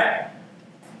 Right?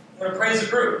 We're going to pray as a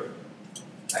group.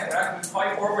 Right? We're not going to call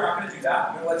you forward. We're not going to do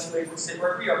that. We're going to let you labor sit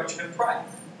wherever you are, but you're going to pray.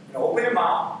 You're going to open your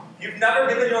mouth. If you've never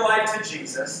given your life to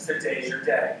Jesus, today's your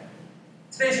day.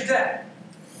 Today's your day.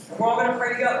 And we're all going to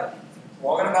pray together. We're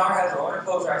all going to bow our heads. We're all going to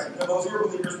close our eyes. And for those who are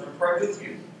believers, we're going to pray with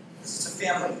you. This is a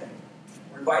family thing.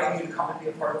 We're inviting you to come and be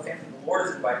a part of the family. The Lord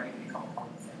is inviting you to become a part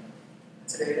of the family. And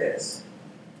today it is.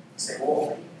 You say,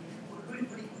 well, who do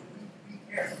you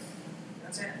care?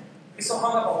 That's it. We're so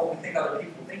hung up on what we think other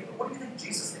people think. But what do you think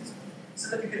Jesus thinks of you? He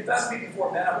said, if you confess me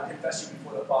before men, I will confess you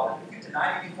before the Father. If you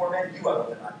deny me before men, you I will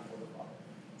deny before the Father.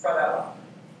 Try that out.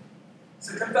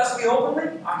 So confess me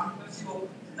openly, I confess you openly.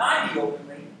 Deny me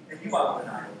openly, and you I will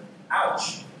deny openly.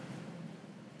 Ouch.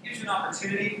 Gives you an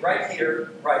opportunity right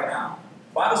here, right now.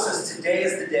 The Bible says today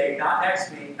is the day, not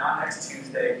next week, not next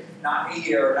Tuesday, not a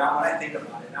year, not when I think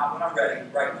about it, not when I'm ready,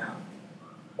 right now.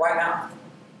 Right now.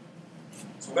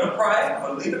 So we're going to pray. I'm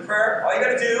going to lead the prayer. All you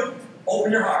got to do,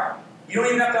 open your heart. You don't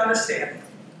even have to understand it.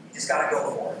 You just got to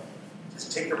go for it.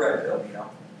 Just take the red pill,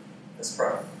 Let's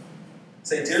pray.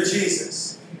 Say, dear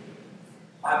Jesus,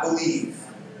 I believe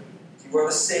you are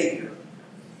the Savior,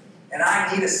 and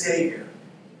I need a Savior.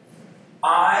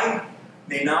 I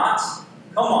may not,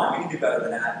 come on, you can do better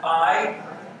than that. I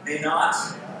may not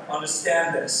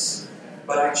understand this,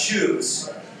 but I choose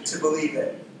to believe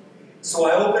it. So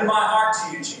I open my heart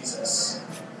to you, Jesus,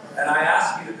 and I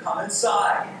ask you to come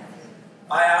inside.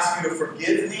 I ask you to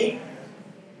forgive me.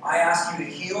 I ask you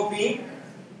to heal me.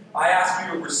 I ask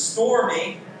you to restore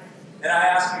me, and I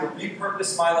ask you to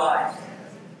repurpose my life.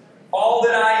 All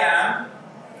that I am,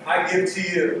 I give to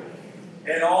you,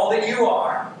 and all that you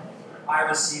are, I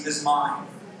receive as mine.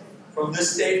 From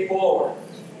this day forward,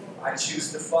 I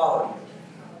choose to follow you.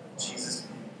 In Jesus'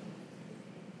 name.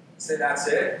 Say, that's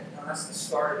it? No, that's the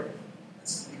start of it.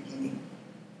 That's the beginning.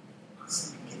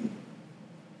 That's the beginning.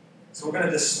 So we're going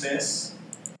to dismiss.